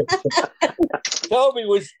 Toby,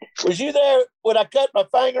 was you there when I cut my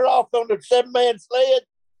finger off on the 7-man sled?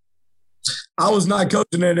 I was not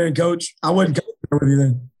coaching there then, Coach. I wasn't coaching there with you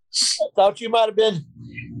then. I thought you might have been.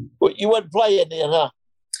 You wasn't playing then, huh?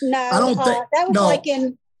 No, I don't think that was like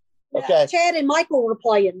in Okay. Chad and Michael were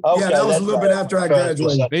playing. Okay, yeah, that was a little bit after I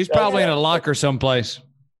graduated. He's probably in a locker someplace.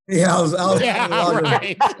 Yeah, I was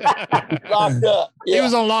right. Locked up. He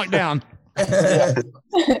was on lockdown.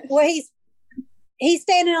 Well, he's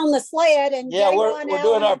standing on the sled, and Yeah, we're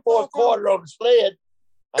doing our fourth quarter on the sled.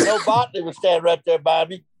 I know Botley was standing right there by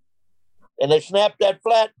me, and they snapped that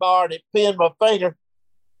flat bar and it pinned my finger.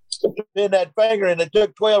 Pinned that finger, and it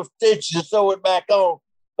took 12 stitches to sew it back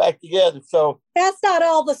together. So that's not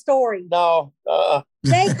all the story. No,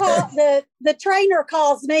 they call the trainer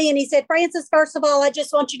calls me and he said, "Francis, first of all, I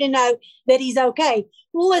just want you to know that he's okay."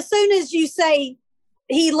 Well, as soon as you say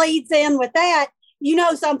he leads in with that, you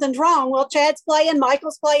know something's wrong. Well, Chad's playing,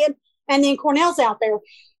 Michael's playing, and then Cornell's out there.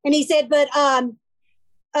 And he said, but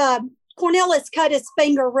Cornell has cut his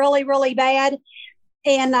finger really, really bad,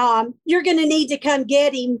 and you're going to need to come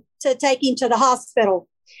get him to take him to the hospital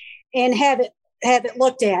and have it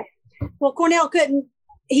looked at. Well, Cornell couldn't.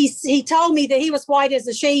 He told me that he was white as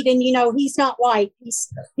a sheet, and he's not white.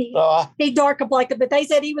 He's dark complected, but they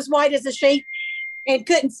said he was white as a sheet and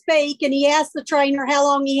couldn't speak. And he asked the trainer how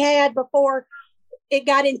long he had before it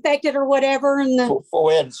got infected or whatever, and before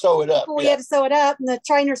we had to sew it up. We had to sew it up, and the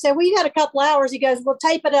trainer said, "Well, you got a couple hours." He goes, "Well,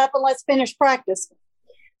 tape it up and let's finish practice."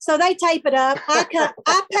 So they tape it up. I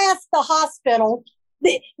passed the hospital.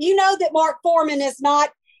 You know that Mark Forman is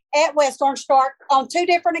not at West Orange Stark on 2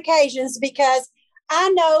 different occasions because I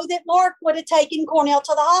know that Mark would have taken Cornell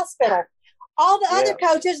to the hospital. All the other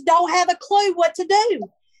coaches don't have a clue what to do.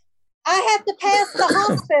 I have to pass the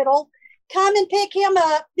hospital, come and pick him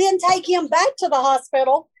up, then take him back to the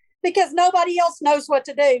hospital because nobody else knows what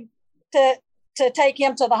to do to take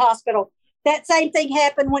him to the hospital. That same thing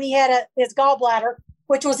happened when he had his gallbladder,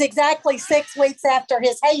 which was exactly 6 weeks after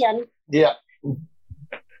his hand. Yeah.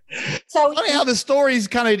 So funny how the stories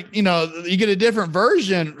kind of, you get a different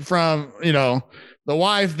version from, the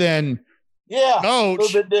wife than Coach. A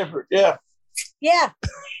little bit different. Yeah. Yeah.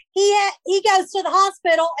 He goes to the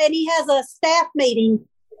hospital and he has a staff meeting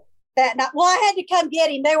that night. Well, I had to come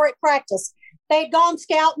get him. They were at practice. they had gone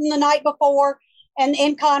scouting the night before, and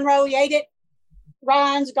in Conroe, he ate at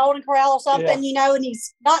Ryan's Golden Corral or something, and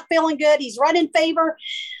he's not feeling good. He's running fever.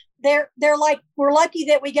 They're like, we're lucky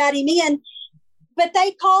that we got him in. But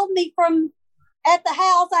they called me from at the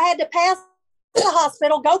house. I had to pass the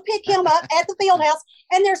hospital, go pick him up at the field house,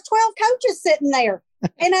 and there's 12 coaches sitting there.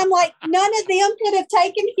 And I'm like, none of them could have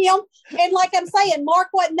taken him. And like I'm saying, Mark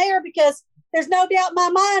wasn't there because there's no doubt in my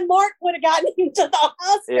mind Mark would have gotten him to the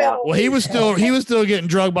hospital. Yeah. Well, he was still getting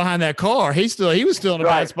drugged behind that car. He was still in a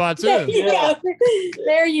bad spot too.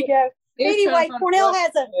 There you go. Anyway, Cornell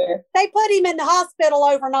they put him in the hospital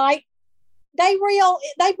overnight. They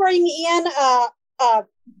bring in a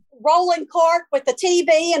rolling cart with the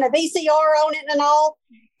TV and a VCR on it and all.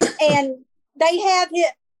 And they have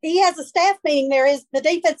he has a staff meeting there. The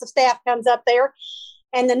defensive staff comes up there,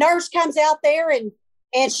 and the nurse comes out there and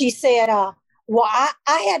she said, well,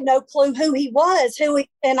 I had no clue who he was,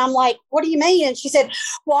 and I'm like, what do you mean? And she said,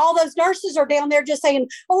 well, all those nurses are down there just saying,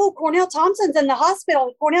 oh, Cornell Thompson's in the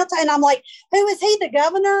hospital. And I'm like, who is he, the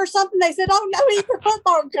governor or something? They said, oh, no, he's the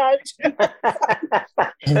football coach.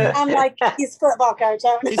 I'm like, he's football coach.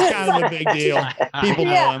 He's kind of a big deal. People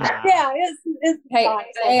know him. Yeah.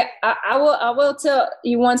 Hey, I will tell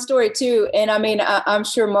you one story too. And I mean, I'm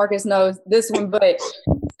sure Marcus knows this one, but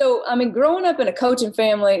so, I mean, growing up in a coaching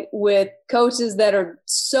family with coaches that are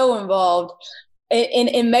so involved,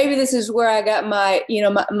 and maybe this is where I got my,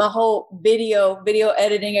 my whole video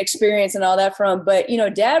editing experience and all that from. But,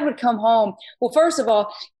 Dad would come home. Well, first of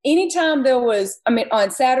all, anytime there was, on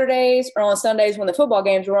Saturdays or on Sundays when the football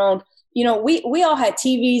games were on, we all had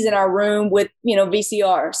TVs in our room with,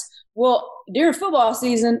 VCRs. Well, during football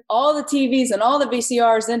season, all the TVs and all the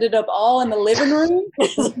VCRs ended up all in the living room.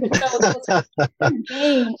 So there was a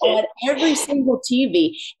game on every single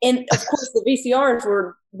TV. And, of course, the VCRs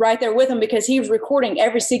were right there with him because he was recording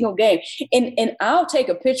every single game. And I'll take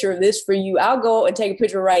a picture of this for you. I'll go and take a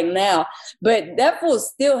picture right now. But that fool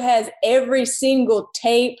still has every single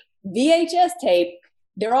tape, VHS tape.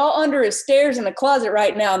 They're all under his stairs in the closet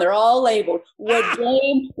right now, and they're all labeled what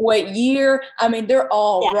game, what year. I mean, they're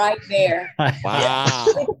all right there. Wow.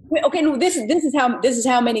 Okay, no, this is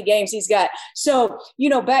how many games he's got. So,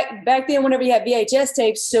 back then, whenever you had VHS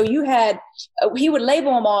tapes, so you had he would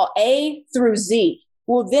label them all A through Z.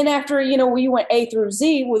 Well, then after, we went A through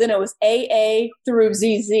Z, well, then it was AA through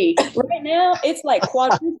ZZ. Right now, it's like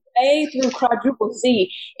quadruple A through quadruple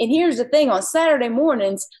Z. And here's the thing, on Saturday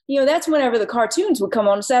mornings, that's whenever the cartoons would come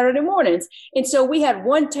on Saturday mornings. And so we had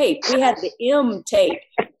one tape. We had the M tape.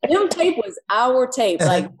 M tape was our tape.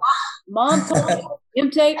 Like, Mom told me, M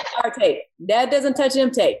tape, our tape. Dad doesn't touch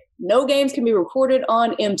M tape. No games can be recorded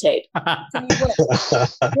on M tape.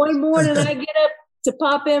 One morning I get up to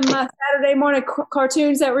pop in my Saturday morning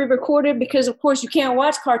cartoons that we recorded because, of course, you can't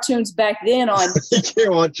watch cartoons back then on. You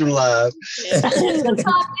can't watch them live.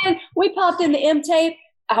 We popped in the M tape.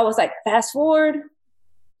 I was like, fast forward,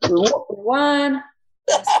 rewind,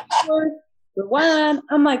 fast forward, rewind.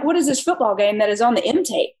 I'm like, what is this football game that is on the M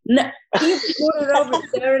tape? No, he recorded over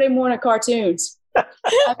Saturday morning cartoons.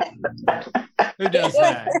 Who does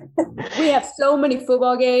that? We have so many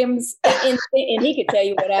football games, and he could tell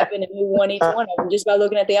you what happened and who won each one of them just by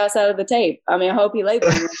looking at the outside of the tape. I mean, I hope he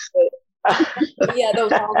labeled them. But yeah,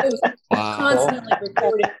 those constantly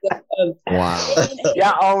recording. Wow.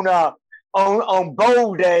 Yeah, on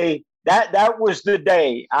bowl day, that was the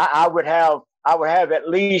day. I would have at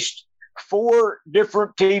least 4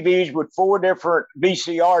 different TVs with 4 different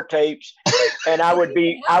VCR tapes, and I would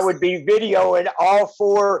be videoing all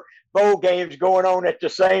 4 bowl games going on at the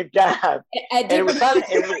same time.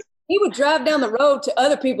 He would drive down the road to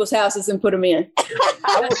other people's houses and put them in.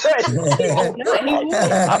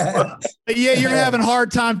 Yeah, you're having a hard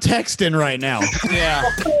time texting right now. Yeah.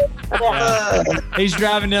 He's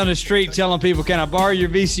driving down the street telling people, can I borrow your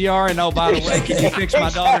VCR? And oh, by the way, can you fix my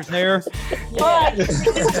daughter's hair?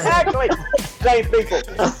 Exactly. Same people.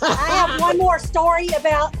 I have one more story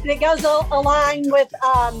that goes aligned with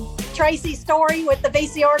Tracy's story with the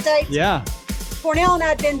VCR tapes. Yeah. Cornell and I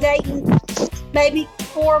had been dating maybe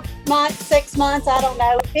 4 months, 6 months, I don't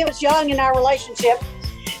know. It was young in our relationship.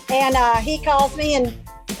 And he calls me and,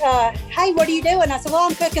 hey, what are you doing? I said, well,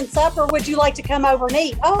 I'm cooking supper. Would you like to come over and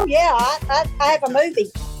eat? Oh, yeah, I have a movie.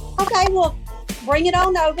 Okay, well, bring it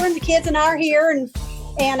on over. And the kids and I are here, and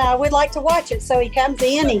we'd like to watch it. So he comes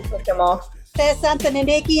in, he says something to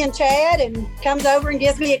Nikki and Chad and comes over and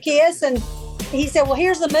gives me a kiss. And he said, well,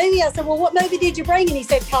 here's the movie. I said, well, what movie did you bring? And he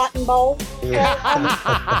said, Cotton Bowl. So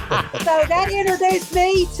that introduced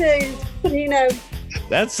me to,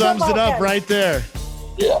 That sums it up right there.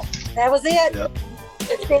 Yeah. That was it. Yep.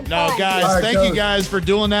 It's been fun. Guys, thank you guys for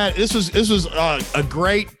doing that. This was a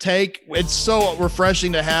great take. It's so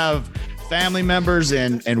refreshing to have family members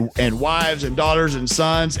and wives and daughters and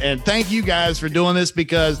sons. And thank you guys for doing this,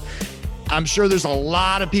 because I'm sure there's a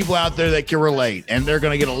lot of people out there that can relate, and they're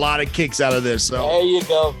going to get a lot of kicks out of this. So there you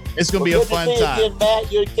go. It's going to be a fun time. Again,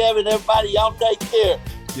 Matt, you and Kevin, everybody, y'all take care.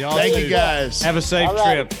 Thank you guys. Have a safe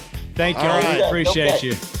trip. Thank you. Right. Appreciate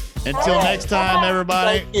you. Until next time,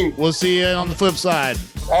 everybody, we'll see you on the flip side.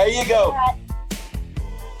 There you go.